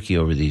in Turkey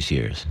over these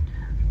years.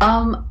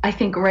 I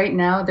think right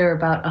now there are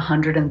about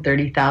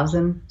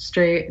 130,000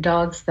 stray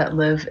dogs that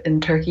live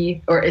in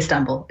Turkey, or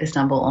Istanbul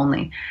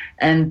only.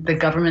 And the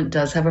government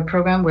does have a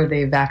program where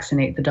they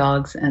vaccinate the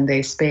dogs and they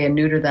spay and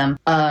neuter them.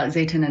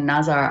 Zeytin and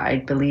Nazar, I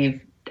believe,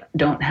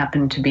 don't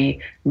happen to be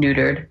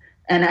neutered.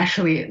 And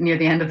actually, near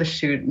the end of the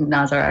shoot,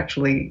 Nazar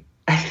actually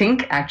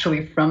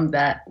from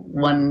that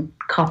one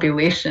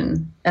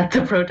copulation at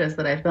the protest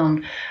that I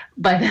filmed,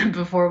 by then,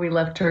 before we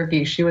left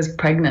Turkey, she was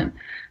pregnant.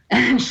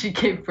 And she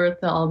gave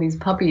birth to all these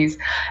puppies.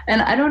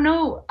 And I don't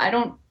know, I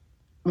don't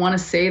want to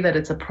say that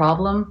it's a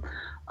problem,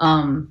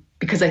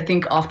 because I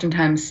think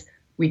oftentimes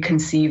we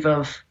conceive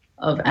of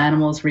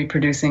animals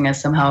reproducing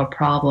as somehow a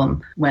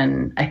problem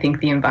when I think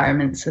the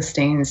environment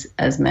sustains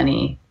as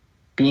many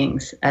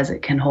beings as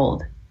it can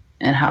hold.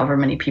 And however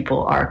many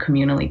people are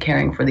communally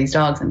caring for these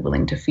dogs and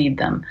willing to feed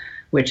them,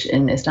 which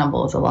in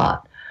Istanbul is a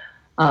lot.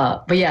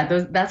 But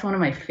yeah, that's one of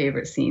my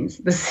favorite scenes.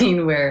 The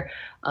scene where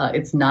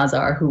it's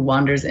Nazar who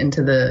wanders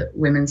into the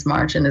Women's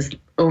March and is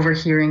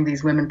overhearing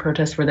these women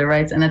protest for their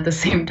rights. And at the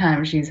same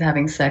time, she's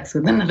having sex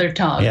with another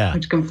dog,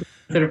 which completely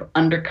sort of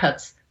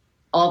undercuts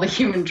all the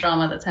human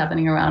trauma that's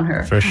happening around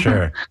her. For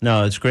sure.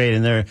 No, it's great.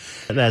 And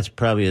that's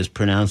probably as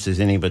pronounced as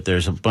any, but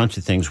there's a bunch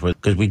of things where,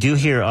 because we do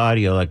hear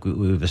audio, like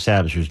we've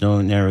established, there's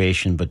no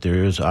narration, but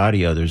there is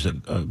audio. There's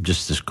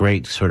just this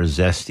great sort of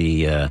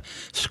zesty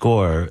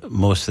score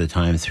most of the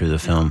time through the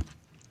film.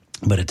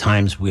 But at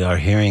times we are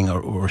hearing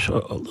or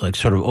like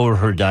sort of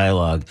overheard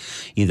dialogue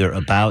either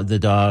about the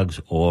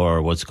dogs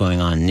or what's going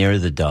on near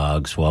the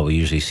dogs, while we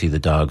usually see the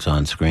dogs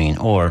on screen,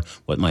 or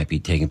what might be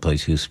taking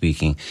place, who's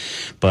speaking.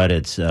 But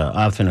it's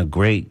often a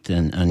great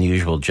and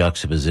unusual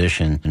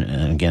juxtaposition,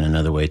 and again,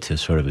 another way to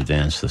sort of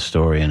advance the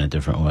story in a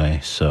different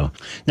way. So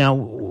now,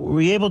 were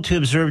you able to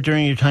observe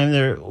during your time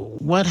there,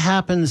 what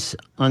happens,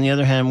 on the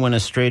other hand, when a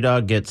stray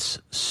dog gets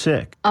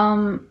sick?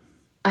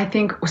 I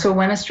think, so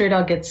when a stray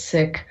dog gets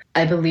sick,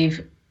 I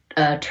believe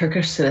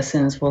Turkish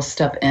citizens will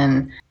step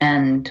in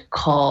and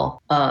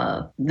call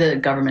the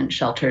government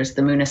shelters,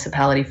 the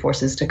municipality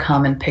forces, to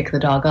come and pick the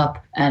dog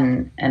up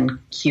and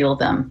heal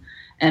them.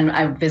 And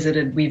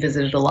we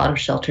visited a lot of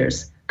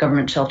shelters,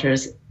 government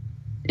shelters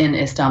in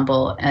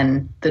Istanbul,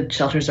 and the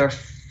shelters are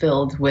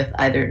filled with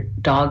either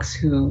dogs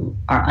who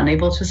are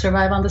unable to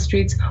survive on the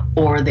streets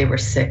or they were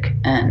sick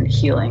and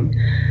healing.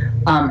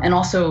 And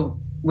also,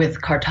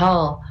 with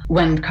Kartal,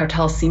 when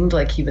Kartal seemed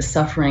like he was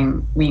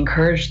suffering, we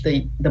encouraged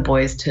the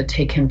boys to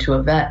take him to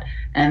a vet.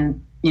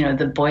 And,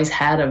 the boys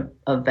had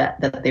a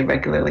vet that they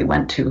regularly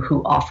went to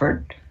who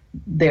offered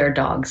their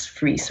dogs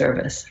free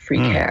service, free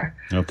care.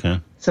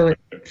 Okay. So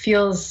it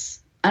feels,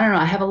 I don't know,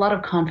 I have a lot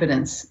of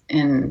confidence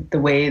in the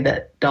way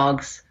that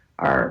dogs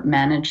are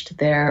managed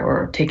there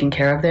or taken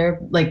care of there.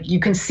 Like, you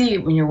can see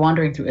it when you're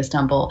wandering through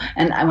Istanbul.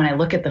 And when I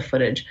look at the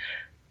footage,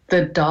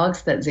 the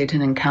dogs that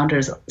Zeytin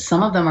encounters,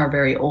 some of them are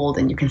very old,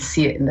 and you can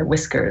see it in their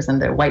whiskers and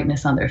their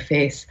whiteness on their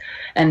face.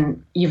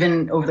 And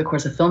even over the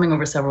course of filming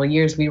over several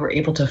years, we were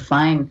able to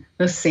find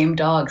those same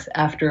dogs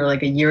after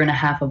like a year and a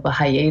half of a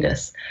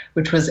hiatus,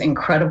 which was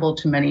incredible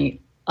to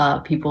many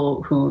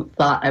people who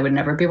thought I would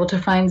never be able to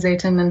find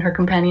Zeytin and her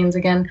companions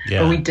again.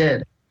 Yeah. But we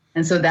did.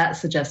 And so that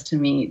suggests to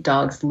me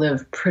dogs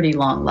live pretty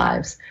long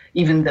lives,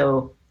 even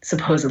though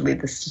supposedly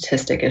the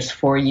statistic is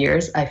 4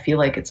 years. I feel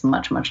like it's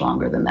much, much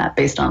longer than that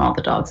based on all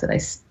the dogs that I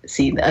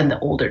see and the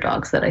older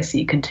dogs that I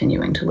see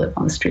continuing to live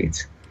on the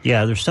streets.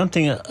 Yeah, there's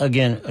something,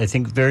 again, I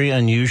think very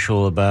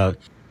unusual about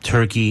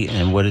Turkey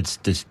and what it's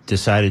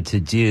decided to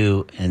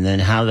do, and then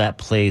how that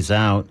plays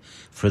out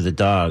for the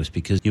dogs,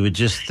 because you would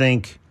just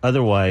think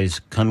otherwise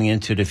coming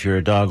into it, if you're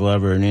a dog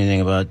lover or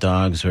anything about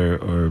dogs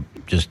or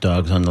just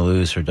dogs on the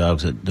loose or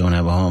dogs that don't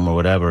have a home or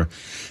whatever,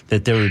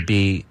 that there would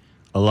be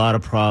a lot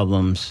of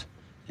problems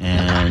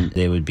and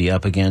they would be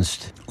up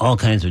against all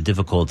kinds of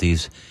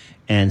difficulties.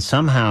 And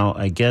somehow,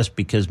 I guess,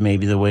 because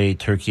maybe the way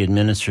Turkey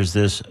administers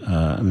this,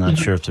 I'm not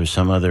sure if there's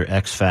some other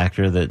X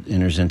factor that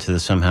enters into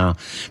this somehow,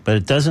 but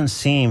it doesn't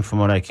seem, from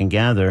what I can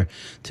gather,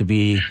 to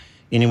be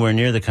anywhere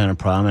near the kind of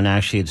problem. And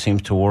actually, it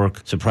seems to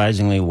work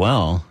surprisingly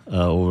well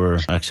over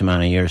X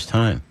amount of years'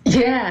 time.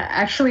 Yeah,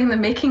 actually, in the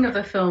making of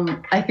the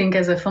film, I think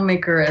as a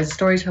filmmaker, as a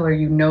storyteller,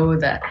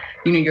 that,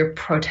 your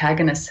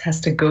protagonist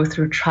has to go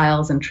through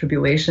trials and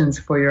tribulations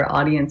for your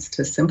audience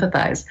to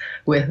sympathize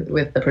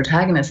with the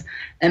protagonist.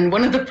 And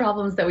one of the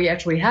problems that we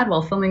actually had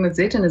while filming with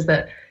Zeytin is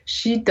that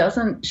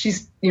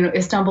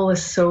Istanbul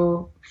is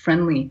so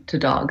friendly to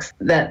dogs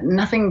that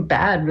nothing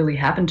bad really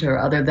happened to her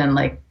other than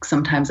like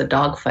sometimes a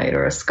dog fight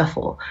or a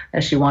scuffle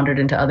as she wandered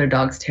into other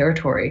dogs'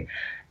 territory.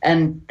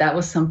 And that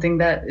was something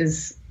that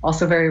is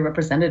also very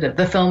representative.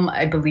 The film,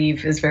 I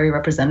believe, is very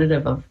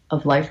representative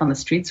of life on the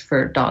streets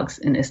for dogs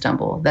in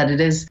Istanbul, that it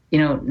is,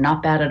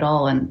 not bad at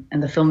all. And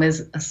the film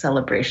is a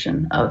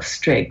celebration of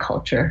stray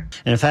culture.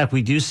 And in fact,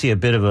 we do see a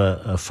bit of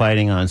a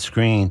fighting on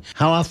screen.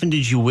 How often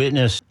did you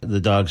witness the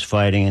dogs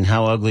fighting, and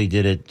how ugly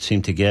did it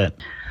seem to get?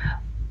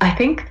 I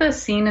think the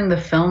scene in the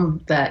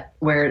film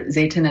where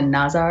Zeytin and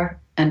Nazar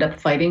end up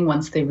fighting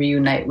once they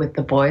reunite with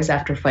the boys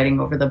after fighting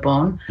over the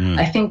bone,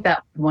 I think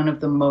that was one of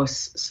the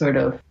most sort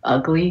of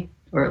ugly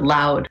or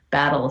loud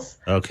battles.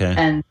 Okay.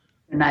 And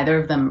neither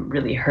of them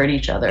really hurt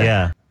each other.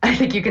 Yeah. I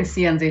think you can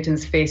see on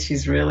Zeytin's face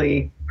she's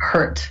really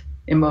hurt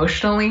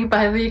emotionally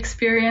by the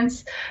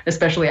experience,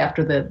 especially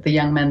after the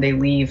young men, they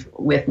leave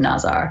with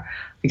Nazar,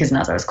 because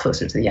Nazar is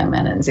closer to the young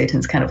men and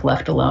Zeytin's kind of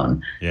left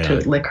alone to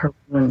lick her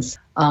wounds.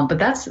 But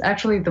that's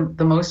actually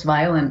the most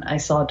violent I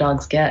saw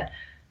dogs get.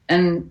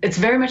 And it's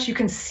very much, you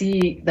can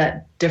see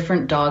that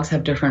different dogs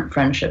have different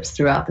friendships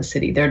throughout the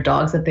city. There are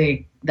dogs that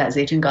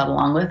Zeytin got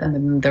along with, and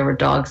then there were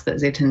dogs that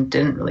Zeytin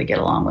didn't really get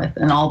along with.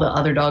 And all the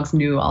other dogs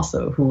knew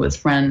also who was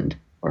friend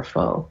or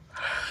foe.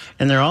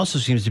 And there also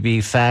seems to be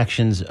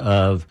factions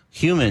of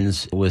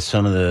humans with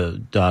some of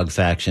the dog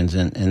factions.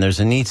 And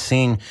there's a neat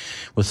scene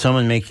with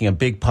someone making a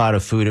big pot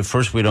of food. At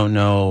first, we don't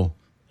know,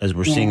 as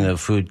we're seeing the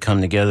food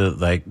come together,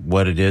 like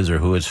what it is or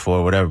who it's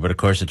for, whatever. But of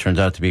course, it turns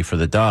out to be for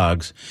the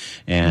dogs,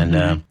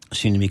 and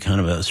seemed to be kind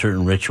of a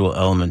certain ritual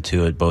element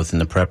to it, both in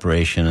the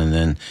preparation and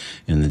then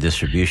in the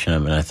distribution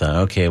of it. And I thought,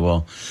 okay,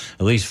 well,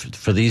 at least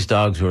for these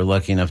dogs who are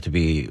lucky enough to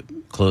be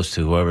close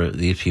to whoever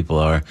these people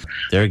are,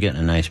 they're getting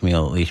a nice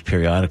meal at least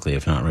periodically,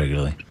 if not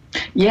regularly.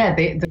 Yeah,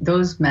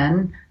 those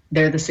men,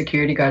 they're the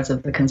security guards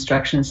of the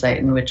construction site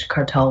in which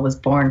Kartal was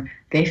born.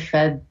 They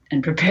fed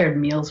and prepared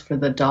meals for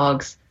the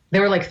dogs.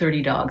 There were like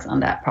 30 dogs on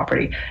that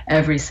property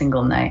every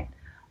single night.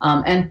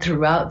 And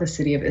throughout the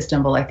city of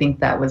Istanbul, I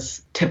think that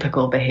was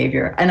typical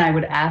behavior. And I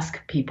would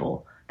ask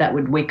people that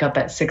would wake up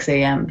at 6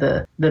 a.m.,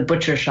 the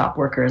butcher shop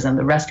workers and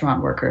the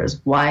restaurant workers,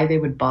 why they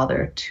would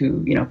bother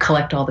to,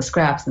 collect all the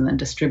scraps and then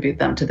distribute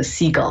them to the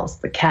seagulls,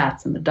 the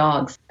cats, and the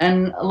dogs.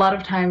 And a lot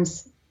of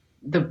times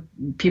the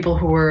people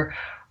who were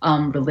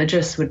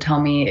religious would tell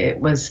me it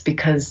was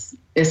because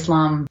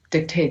Islam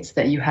dictates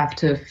that you have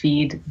to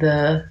feed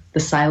the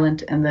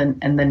silent and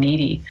the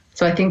needy.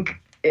 So I think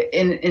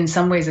in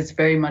some ways it's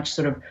very much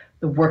sort of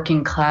the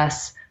working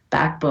class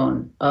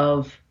backbone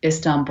of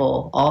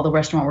Istanbul, all the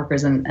restaurant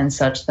workers and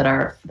such that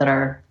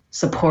are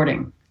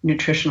supporting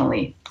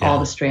nutritionally all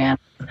the stray animals.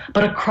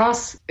 But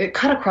it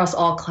cut across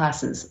all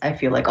classes, I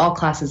feel like, all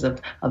classes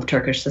of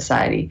Turkish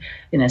society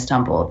in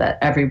Istanbul, that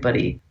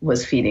everybody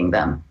was feeding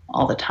them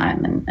all the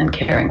time and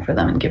caring for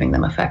them and giving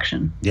them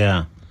affection.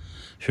 Yeah.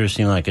 Sure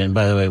seemed like it. And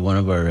by the way, one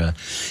of our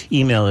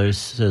emailers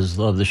says,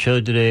 love the show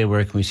today.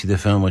 Where can we see the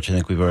film? Which I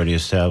think we've already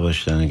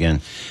established. And again,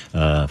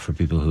 for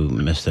people who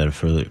missed that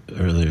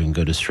earlier, you can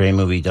go to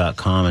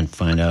straymovie.com and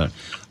find out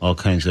all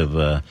kinds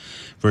of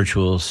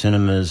virtual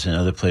cinemas and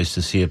other places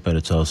to see it, but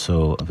it's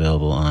also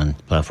available on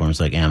platforms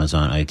like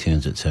Amazon,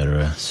 iTunes,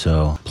 etc.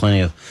 So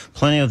plenty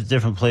of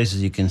different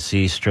places you can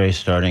see Stray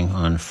starting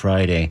on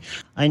Friday.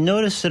 I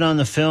noticed that on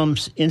the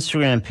film's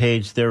Instagram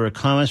page, there were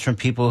comments from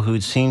people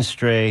who'd seen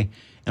Stray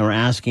and were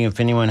asking if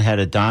anyone had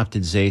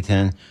adopted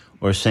Zeytin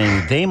or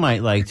saying they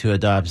might like to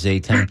adopt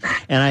Zayton.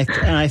 And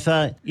I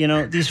thought,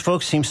 these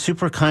folks seem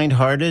super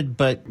kind-hearted,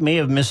 but may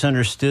have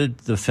misunderstood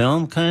the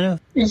film, kind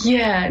of.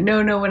 Yeah,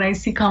 no. When I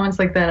see comments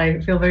like that, I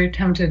feel very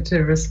tempted to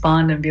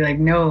respond and be like,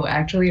 no,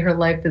 actually her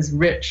life is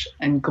rich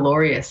and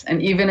glorious.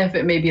 And even if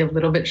it may be a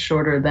little bit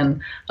shorter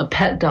than a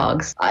pet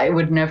dog's, I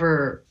would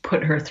never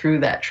put her through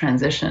that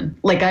transition.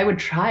 Like, I would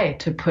try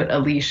to put a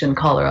leash and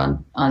collar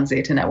on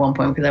Zayton at one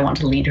point because I want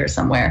to lead her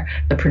somewhere,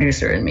 the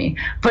producer in me.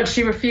 But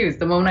she refused.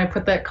 The moment I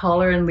put that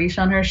collar and leash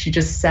on her, she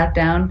just sat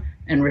down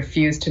and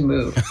refused to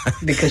move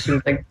because she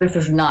was like, this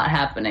is not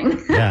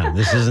happening. Yeah,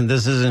 this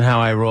isn't how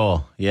I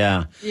roll.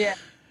 Yeah.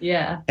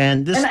 Yeah.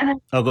 And this...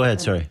 oh, go ahead.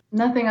 Sorry.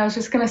 Nothing. I was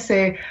just going to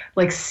say,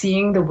 like,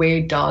 seeing the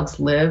way dogs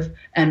live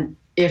and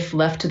if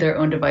left to their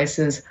own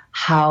devices,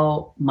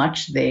 how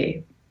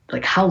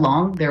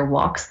long their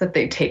walks that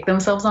they take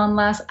themselves on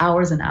last,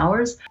 hours and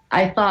hours.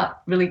 I felt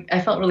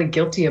really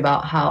guilty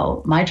about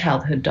how my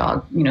childhood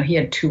dog, he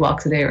had 2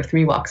 walks a day or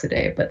 3 walks a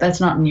day, but that's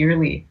not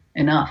nearly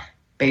enough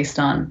based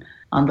on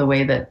the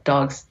way that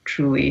dogs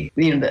truly,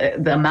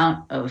 the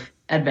amount of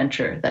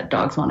adventure that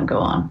dogs want to go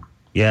on.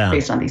 Yeah.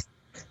 Based on these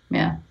things.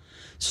 Yeah.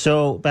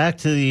 So back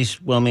to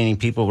these well-meaning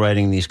people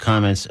writing these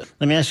comments.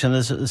 Let me ask you,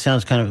 this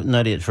sounds kind of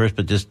nutty at first,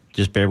 but just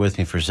bear with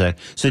me for a sec.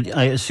 So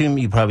I assume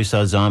you probably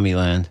saw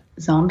Zombieland.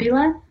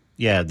 Zombieland?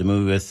 Yeah, the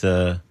movie with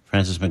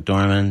Frances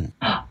McDormand.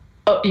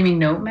 Oh, you mean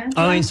Nomadland?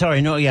 Oh, I mean,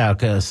 sorry, no, yeah,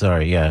 okay,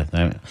 sorry, yeah.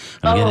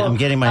 I'm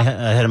getting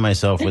ahead of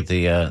myself with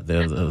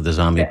the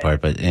zombie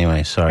part, but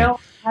anyway, sorry. No,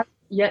 I haven't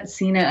yet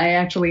seen it. I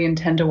actually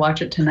intend to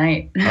watch it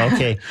tonight.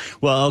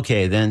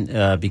 Okay,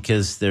 then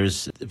because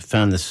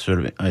found this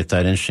sort of, I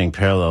thought, interesting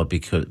parallel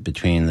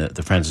between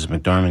the Frances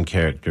McDormand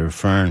character,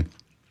 Fern,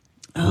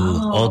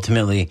 who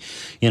ultimately,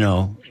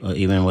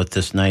 even with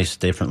this nice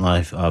different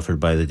life offered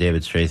by the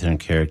David Strathairn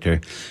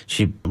character,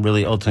 she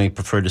really ultimately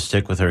preferred to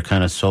stick with her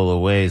kind of solo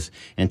ways.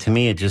 And to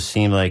me, it just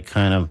seemed like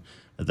kind of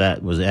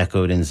that was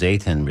echoed in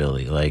Zayton,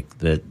 really, like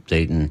that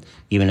Zayton,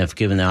 even if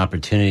given the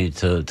opportunity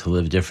to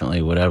live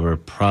differently, whatever,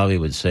 probably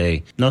would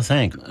say, no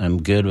thanks,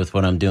 I'm good with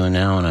what I'm doing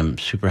now, and I'm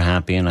super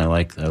happy, and I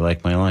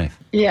like my life.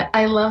 Yeah,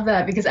 I love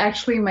that, because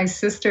actually my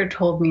sister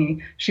told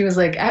me, she was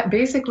like,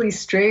 basically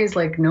Stray is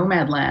like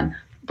Nomadland,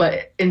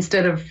 but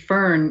instead of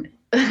Fern,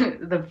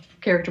 the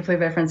character played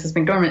by Frances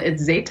McDormand,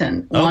 it's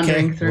Zayton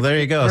wandering through. Well, there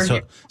you go.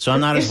 So I'm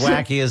not as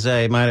wacky as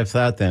I might have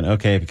thought then.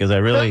 Okay, because I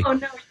really... No,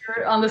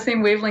 you're on the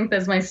same wavelength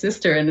as my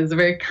sister, and it's a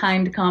very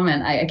kind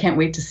comment. I can't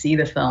wait to see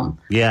the film.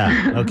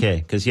 Yeah, okay,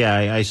 because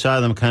I saw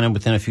them kind of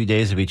within a few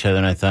days of each other,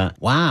 and I thought,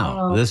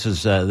 wow, this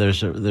is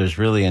there's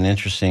really an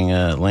interesting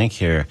link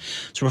here.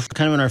 So we're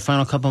kind of in our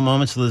final couple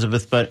moments,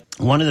 Elizabeth, but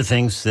one of the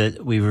things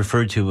that we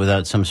referred to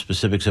without some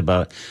specifics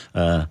about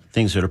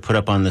things that are put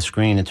up on the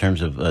screen in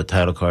terms of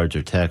title cards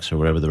or text or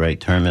whatever the right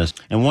term is,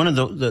 and one of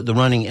the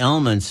running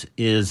elements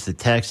is the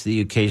text that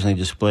you occasionally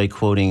display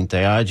quoting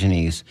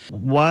Diogenes.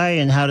 Why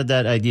and how did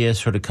that idea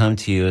sort of come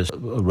to you as a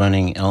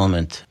running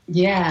element?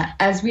 Yeah,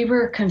 as we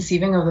were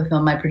conceiving of the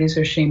film, my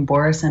producer Shane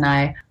Boris and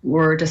I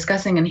were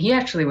discussing, and he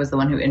actually was the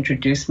one who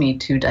introduced me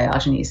to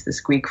Diogenes, this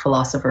Greek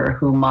philosopher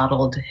who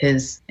modeled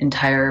his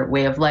entire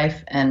way of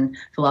life and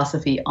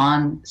philosophy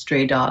on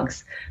stray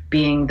dogs,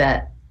 being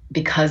that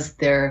because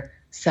they're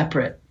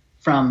separate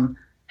from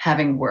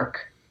having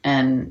work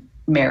and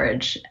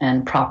marriage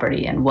and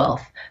property and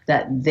wealth,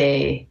 that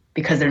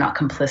because they're not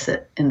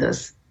complicit in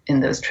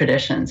those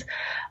traditions,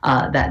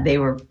 that they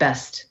were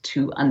best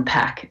to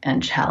unpack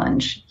and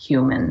challenge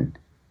human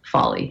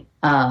folly.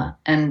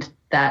 And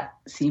that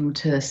seemed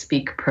to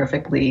speak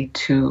perfectly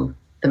to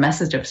the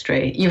message of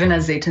Stray. Even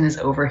as Zayton is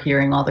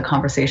overhearing all the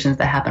conversations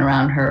that happen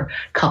around her,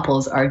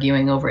 couples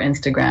arguing over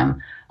Instagram,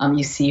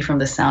 you see from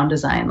the sound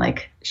design,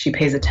 like she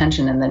pays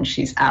attention and then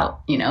she's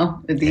out,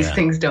 These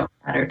things don't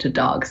matter to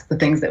dogs, the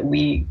things that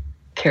we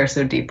care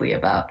so deeply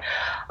about.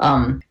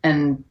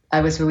 And I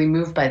was really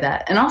moved by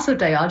that. And also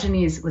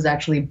Diogenes was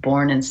actually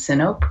born in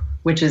Sinop,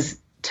 which is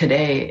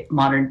today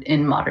modern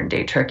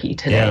day Turkey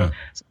today. Yeah.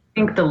 So I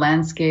think the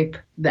landscape,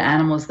 the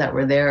animals that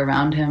were there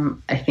around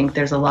him, I think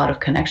there's a lot of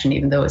connection,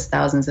 even though it's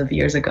thousands of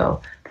years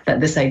ago, that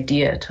this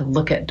idea to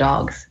look at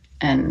dogs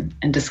and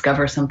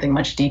discover something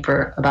much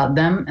deeper about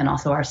them and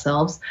also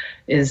ourselves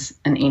is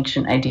an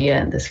ancient idea.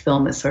 And this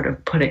film is sort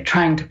of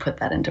trying to put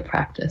that into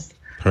practice.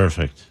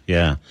 Perfect.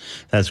 Yeah,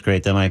 that's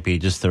great. That might be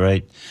just the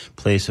right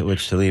place at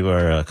which to leave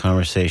our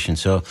conversation.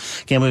 So,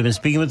 again, we've been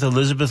speaking with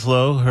Elizabeth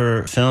Lowe.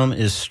 Her film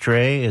is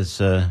Stray, as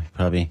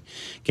probably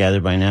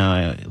gathered by now.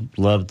 I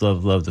love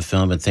the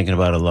film. Been thinking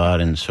about it a lot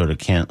and sort of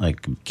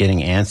getting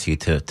antsy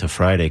to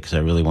Friday because I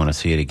really want to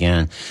see it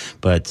again.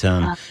 But,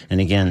 and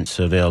again, it's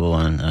available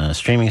on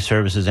streaming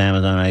services,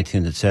 Amazon,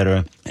 iTunes,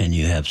 etc. And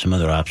you have some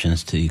other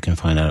options you can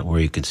find out where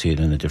you can see it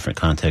in a different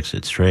context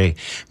at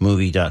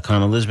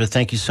straymovie.com. Elizabeth,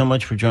 thank you so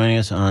much for joining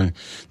us on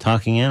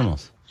Talking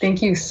Animals.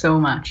 Thank you so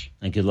much.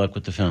 And good luck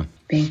with the film.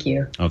 Thank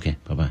you. Okay,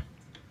 bye-bye.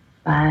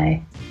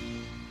 Bye.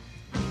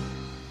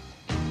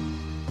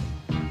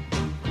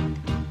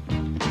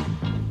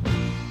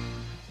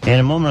 In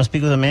a moment, I'll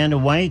speak with Amanda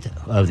White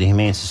of the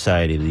Humane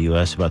Society of the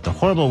U.S. about the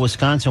horrible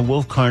Wisconsin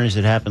wolf carnage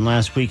that happened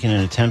last week in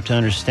an attempt to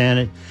understand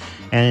it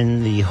and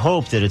in the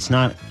hope that it's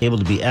not able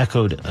to be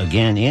echoed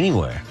again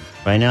anywhere.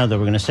 Right now, though,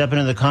 we're going to step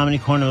into the comedy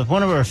corner with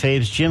one of our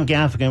faves, Jim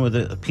Gaffigan, with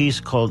a piece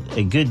called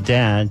A Good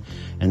Dad.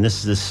 And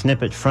this is a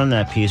snippet from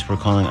that piece we're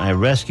calling I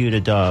Rescued a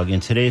Dog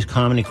in today's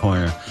comedy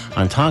corner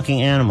on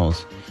Talking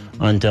Animals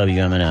on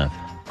WMNF.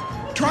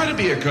 Try to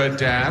be a good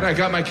dad. I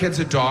got my kids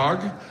a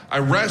dog. I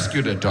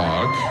rescued a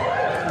dog.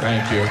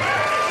 Thank you.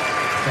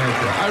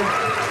 Thank you.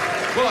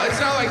 Well,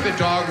 it's not like the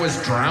dog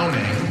was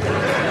drowning.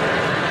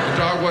 The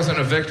dog wasn't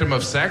a victim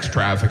of sex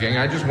trafficking.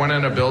 I just went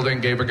in a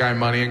building, gave a guy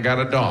money, and got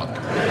a dog.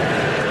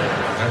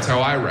 That's how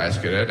I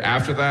rescued it.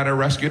 After that, I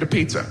rescued a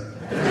pizza.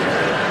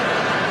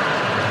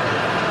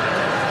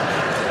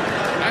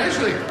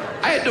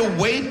 I had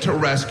to wait to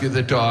rescue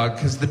the dog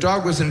because the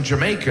dog was in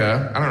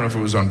Jamaica. I don't know if it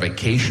was on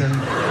vacation.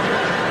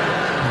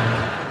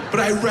 But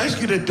I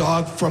rescued a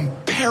dog from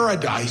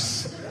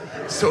paradise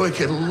so it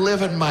could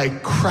live in my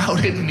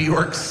crowded New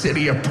York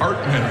City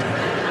apartment.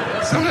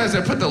 Sometimes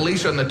I put the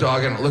leash on the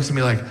dog and it looks at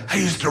me like, I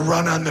used to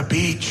run on the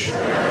beach.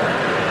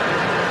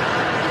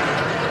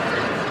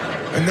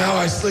 And now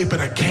I sleep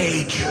in a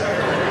cage.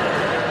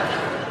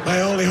 My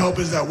only hope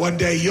is that one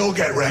day you'll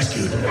get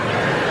rescued.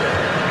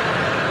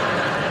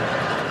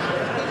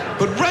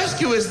 But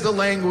rescue is the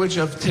language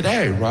of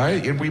today,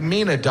 right? And we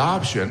mean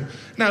adoption.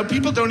 Now,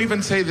 people don't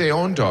even say they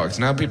own dogs.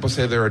 Now people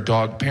say they're a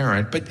dog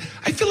parent. But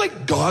I feel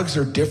like dogs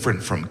are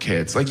different from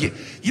kids. Like, you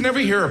never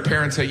hear a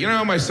parent say,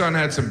 my son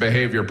had some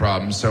behavior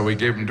problems, so we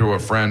gave him to a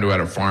friend who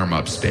had a farm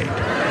upstate.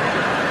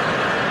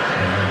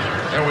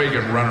 Then we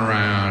can run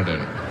around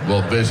and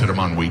we'll visit him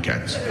on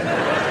weekends.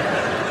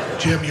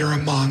 Jim, you're a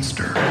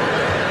monster.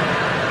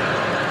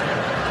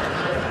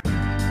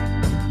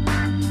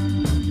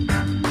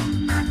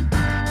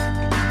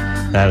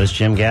 That was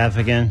Jim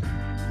Gaffigan.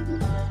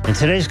 In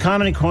today's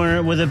Comedy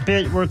Corner, with a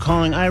bit we're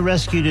calling I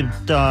Rescued a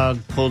Dog,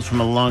 pulled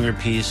from a longer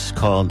piece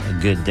called A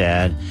Good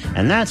Dad,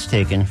 and that's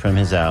taken from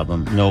his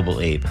album, Noble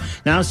Ape.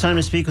 Now it's time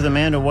to speak with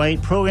Amanda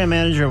White, Program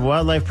Manager of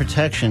Wildlife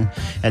Protection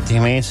at the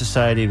Humane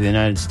Society of the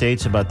United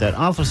States, about that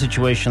awful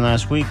situation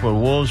last week where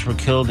wolves were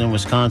killed in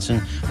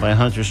Wisconsin by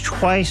hunters,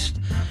 twice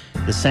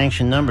the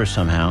sanctioned number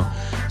somehow.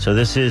 So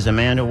this is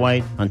Amanda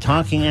White on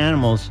Talking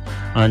Animals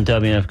on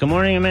WMNF. Good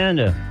morning,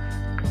 Amanda.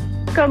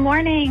 Good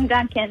morning,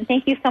 Duncan.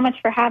 Thank you so much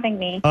for having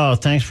me. Oh,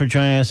 thanks for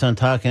joining us on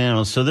Talking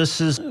Animals. So this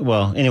is,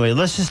 anyway,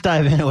 let's just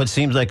dive into what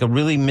seems like a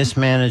really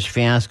mismanaged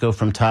fiasco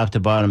from top to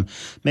bottom.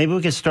 Maybe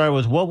we could start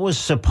with what was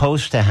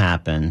supposed to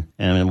happen,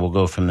 and then we'll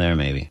go from there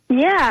maybe.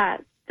 Yeah.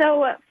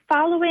 So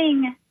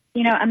following,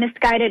 a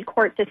misguided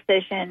court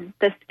decision,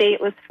 the state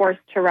was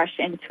forced to rush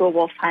into a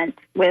wolf hunt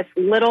with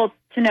little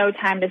to no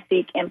time to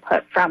seek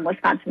input from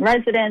Wisconsin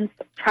residents,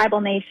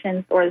 tribal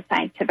nations, or the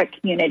scientific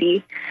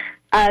community.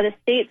 The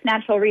state's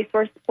Natural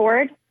Resource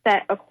Board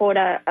set a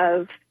quota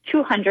of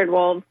 200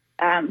 wolves,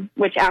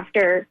 which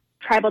after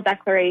tribal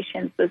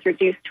declarations was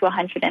reduced to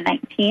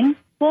 119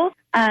 wolves.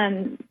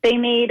 They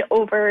made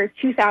over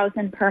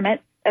 2,000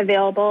 permits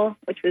available,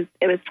 it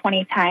was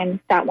 20 times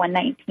that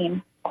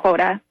 119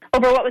 quota,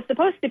 over what was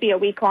supposed to be a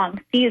week-long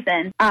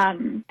season.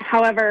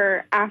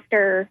 However,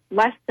 after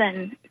less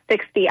than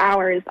 60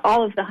 hours,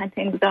 all of the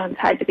hunting zones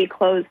had to be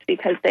closed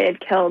because they had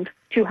killed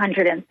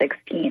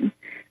 216.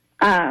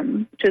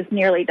 Which was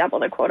nearly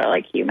double the quota,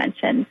 like you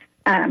mentioned.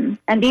 And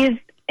these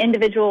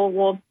individual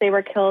wolves, they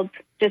were killed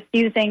just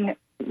using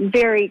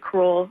very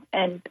cruel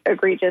and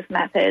egregious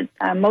methods.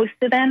 Most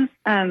of them,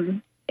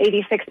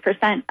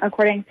 86%,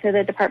 according to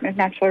the Department of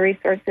Natural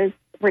Resources,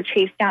 were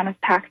chased down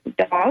with packs of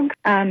dogs,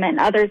 and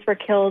others were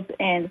killed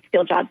in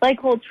steel-jawed leg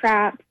hold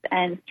traps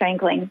and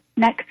strangling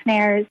neck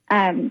snares.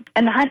 And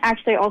the hunt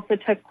actually also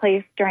took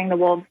place during the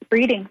wolves'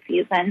 breeding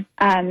season,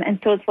 and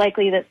so it's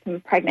likely that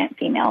some pregnant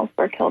females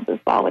were killed as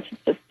well, which is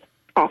just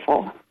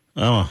awful.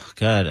 Oh,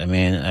 God. I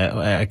mean,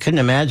 I couldn't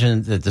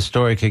imagine that the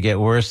story could get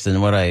worse than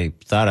what I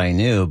thought I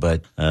knew,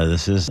 but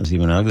this is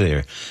even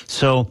uglier.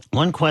 So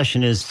one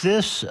question is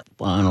this,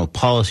 I don't know,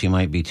 policy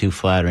might be too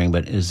flattering,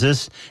 but is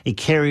this a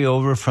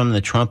carryover from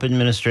the Trump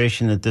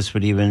administration that this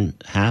would even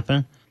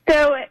happen?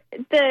 So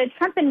the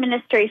Trump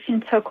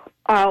administration took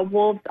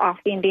wolves off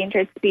the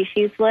endangered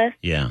species list.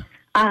 Yeah.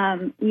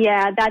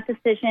 That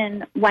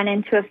decision went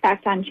into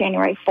effect on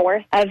January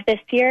 4th of this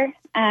year.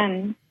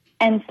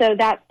 And so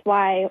that's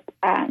why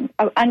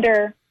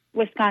under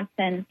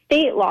Wisconsin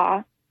state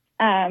law,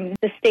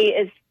 the state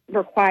is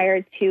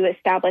required to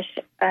establish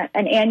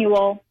an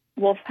annual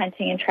wolf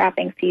hunting and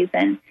trapping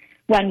season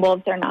when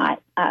wolves are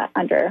not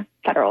under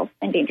federal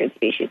Endangered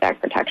Species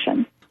Act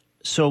protection.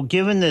 So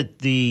given that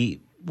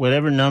the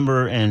whatever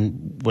number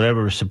and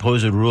whatever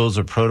supposed rules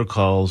or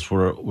protocols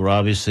were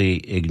obviously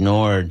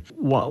ignored,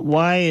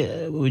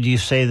 why would you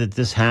say that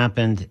this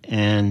happened?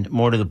 And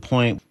more to the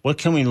point, what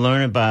can we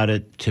learn about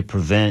it to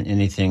prevent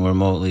anything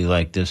remotely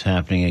like this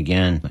happening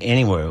again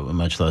anywhere,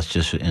 much less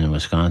just in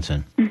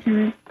Wisconsin?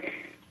 Mm-hmm.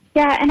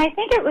 Yeah, and I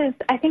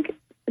think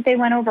they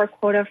went over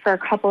quota for a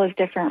couple of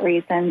different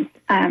reasons.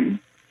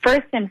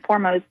 First and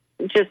foremost,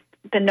 just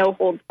the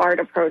no-holds-barred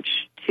approach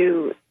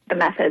to the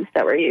methods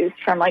that were used,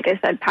 from, like I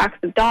said, packs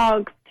of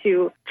dogs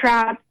to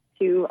traps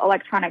to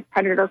electronic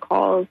predator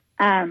calls.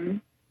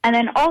 And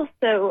then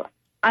also,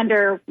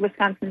 under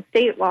Wisconsin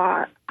state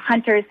law,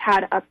 hunters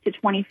had up to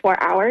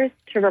 24 hours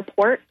to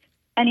report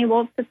any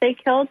wolves that they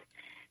killed.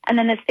 And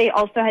then the state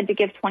also had to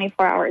give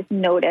 24 hours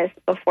notice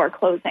before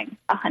closing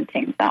a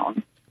hunting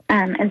zone.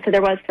 And so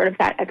there was sort of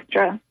that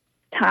extra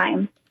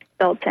time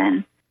built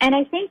in. And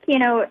I think,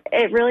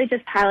 it really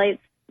just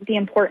highlights the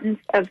importance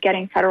of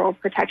getting federal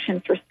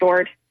protections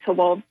restored to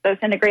wolves, both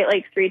in the Great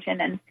Lakes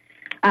region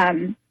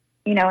and,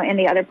 in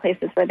the other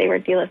places where they were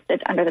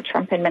delisted under the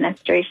Trump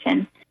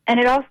administration. And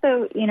it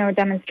also,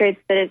 demonstrates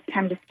that it's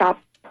time to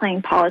stop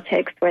playing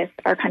politics with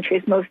our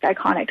country's most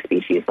iconic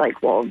species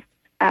like wolves.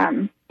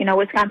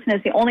 Wisconsin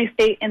is the only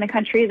state in the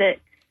country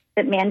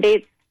that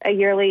mandates a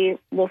yearly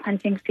wolf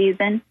hunting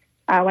season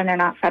when they're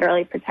not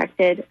federally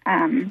protected.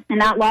 And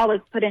that law was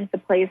put into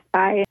place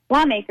by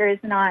lawmakers,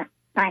 not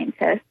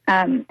scientists.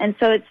 And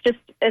so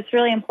it's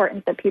really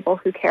important that people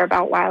who care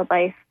about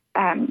wildlife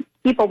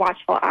keep a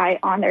watchful eye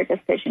on their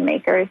decision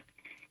makers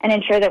and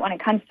ensure that when it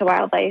comes to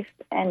wildlife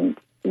and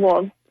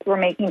wolves, we're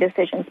making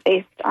decisions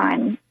based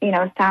on,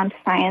 sound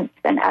science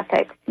and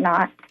ethics,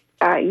 not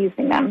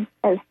using them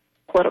as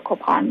political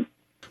pawns.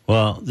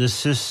 Well,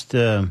 this just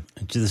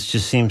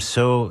seems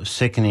so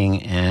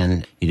sickening,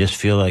 and you just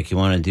feel like you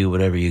want to do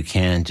whatever you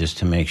can just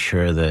to make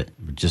sure that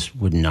just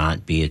would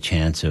not be a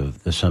chance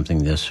of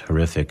something this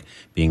horrific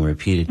being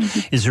repeated.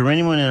 Mm-hmm. Is there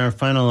anyone in our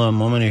final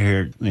moment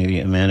here, maybe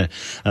Amanda,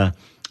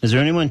 is there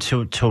anyone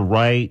to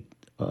write,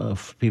 for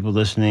people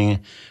listening,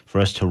 for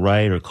us to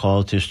write or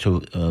call just to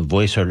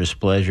voice our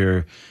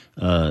displeasure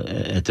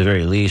at the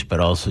very least,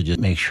 but also just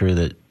make sure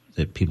that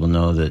people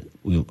know that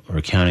we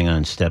are counting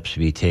on steps to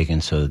be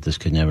taken so that this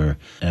could never,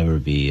 ever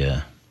be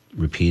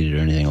repeated or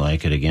anything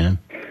like it again?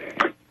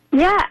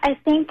 Yeah, I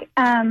think,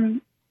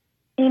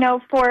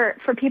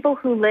 for people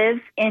who live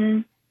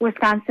in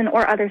Wisconsin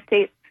or other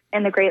states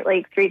in the Great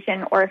Lakes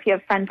region, or if you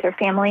have friends or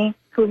family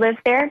who live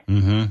there,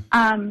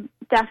 mm-hmm.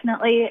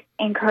 Definitely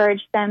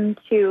encourage them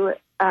to,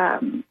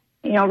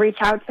 reach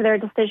out to their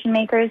decision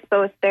makers,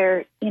 both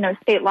their,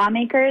 state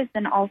lawmakers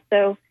and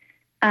also,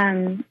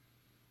 the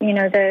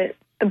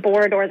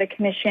board or the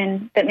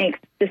commission that makes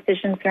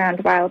decisions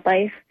around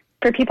wildlife.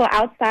 For people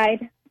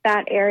outside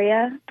that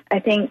area, I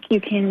think you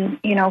can,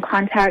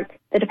 contact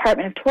the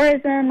Department of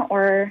Tourism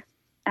or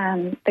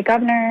the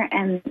governor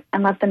and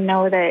let them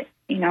know that,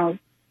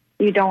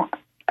 you don't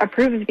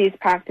approve of these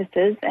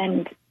practices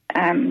and,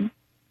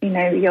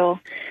 you'll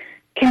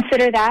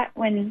consider that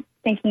when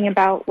thinking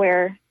about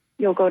where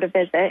you'll go to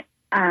visit.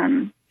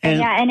 And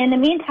in the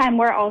meantime,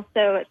 we're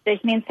also, the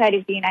Humane Society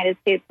of the United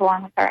States,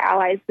 along with our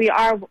allies, we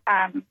are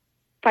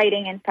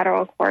fighting in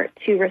federal court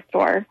to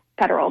restore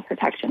federal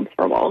protections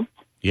for wolves.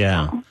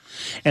 Yeah.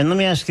 And let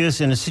me ask you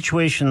this, in a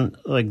situation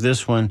like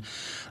this one,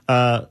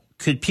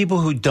 could people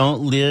who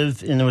don't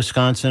live in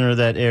Wisconsin or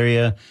that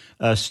area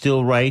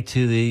still write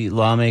to the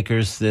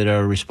lawmakers that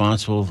are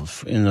responsible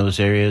in those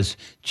areas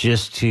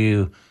just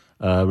to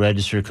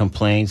register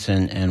complaints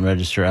and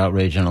register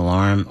outrage and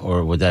alarm,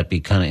 or would that be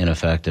kind of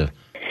ineffective?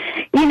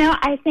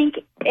 I think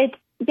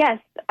yes,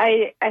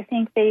 I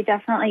think they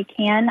definitely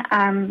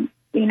can.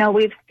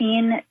 We've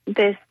seen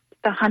the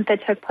hunt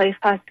that took place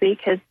last week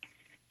has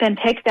been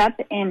picked up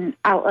in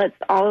outlets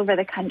all over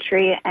the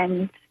country.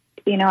 And,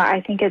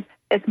 I think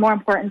it's more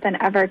important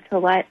than ever to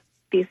let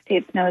these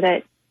states know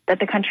that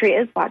the country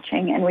is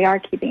watching and we are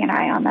keeping an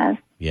eye on this.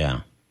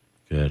 Yeah,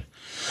 good.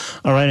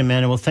 All right,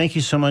 Amanda. Well, thank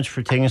you so much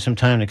for taking some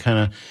time to kind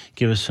of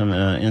give us some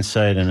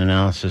insight and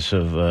analysis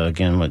of,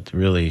 again, what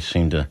really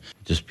seemed to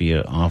just be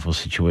an awful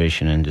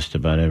situation in just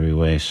about every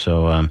way.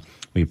 So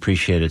we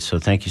appreciate it. So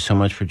thank you so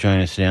much for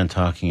joining us today on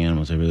Talking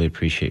Animals. I really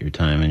appreciate your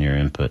time and your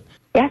input.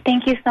 Yeah,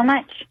 thank you so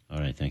much. All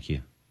right, thank you.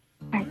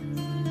 All right.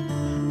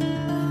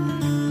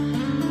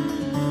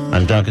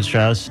 I'm Duncan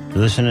Strauss. You're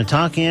listening to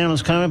Talking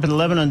Animals. Coming up at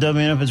 11 on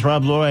WNF, it's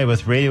Rob Loray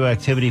with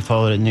Radioactivity,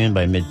 followed at noon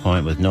by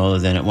Midpoint with NOLA.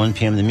 Then at 1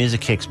 p.m., the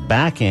music kicks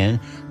back in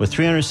with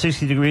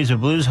 360 Degrees of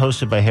Blues,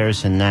 hosted by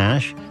Harrison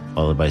Nash,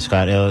 followed by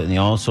Scott Elliott in the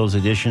All Souls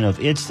edition of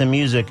It's the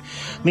Music.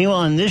 Meanwhile,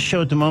 on this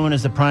show at the moment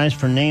is the prize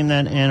for Name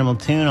That Animal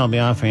Tune. I'll be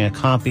offering a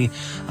copy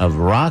of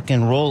Rock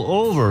and Roll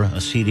Over,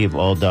 a CD of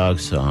all dog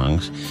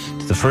songs,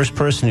 to the first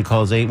person who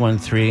calls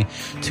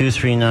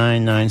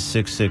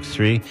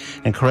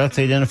 813-239-9663 and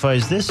correctly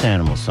identifies this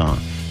animal song.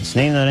 It's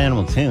Name That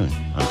Animal Tune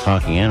on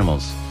Talking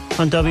Animals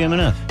on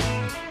WMNF.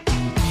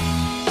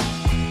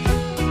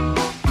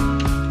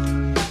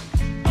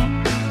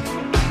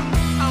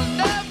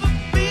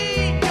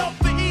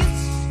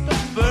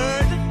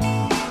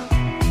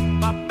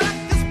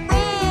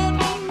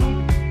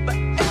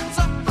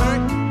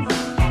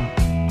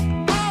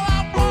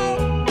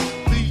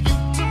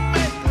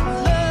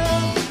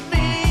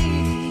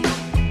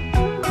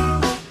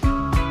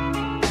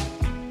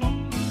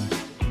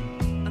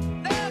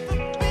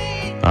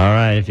 All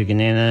right, if you can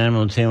name that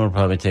animal team, we'll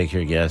probably take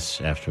your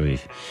guess after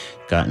we've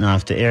gotten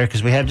off the air,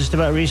 because we have just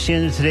about reached the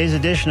end of today's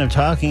edition of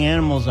Talking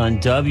Animals on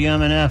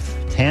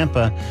WMNF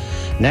Tampa.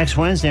 Next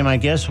Wednesday, my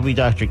guest will be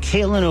Dr.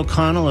 Caitlin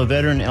O'Connell, a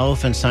veteran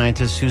elephant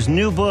scientist whose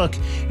new book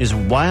is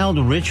Wild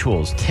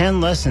Rituals,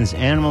 10 Lessons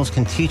Animals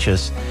Can Teach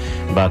Us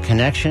About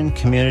Connection,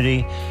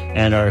 Community,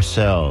 and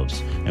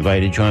Ourselves. I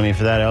invite you to join me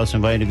for that. I also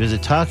invite you to visit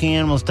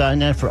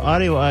TalkingAnimals.net for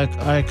audio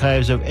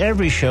archives of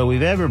every show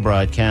we've ever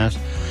broadcast.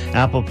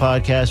 Apple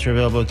Podcasts are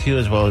available too,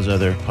 as well as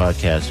other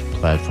podcast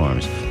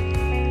platforms.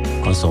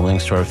 Also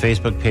links to our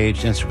Facebook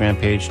page, Instagram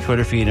page,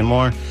 Twitter feed, and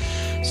more.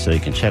 So you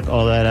can check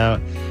all that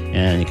out.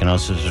 And you can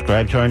also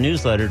subscribe to our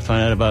newsletter to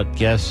find out about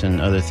guests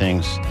and other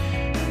things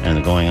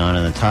and going on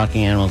in the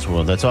Talking Animals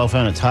world. That's all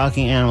found at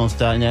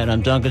TalkingAnimals.net.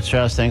 I'm Duncan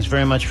Strauss. Thanks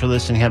very much for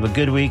listening. Have a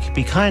good week.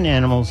 Be kind to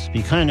animals.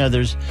 Be kind to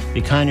others.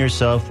 Be kind to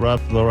yourself. Rob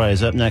Lorai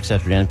is up next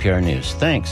after the NPR News. Thanks.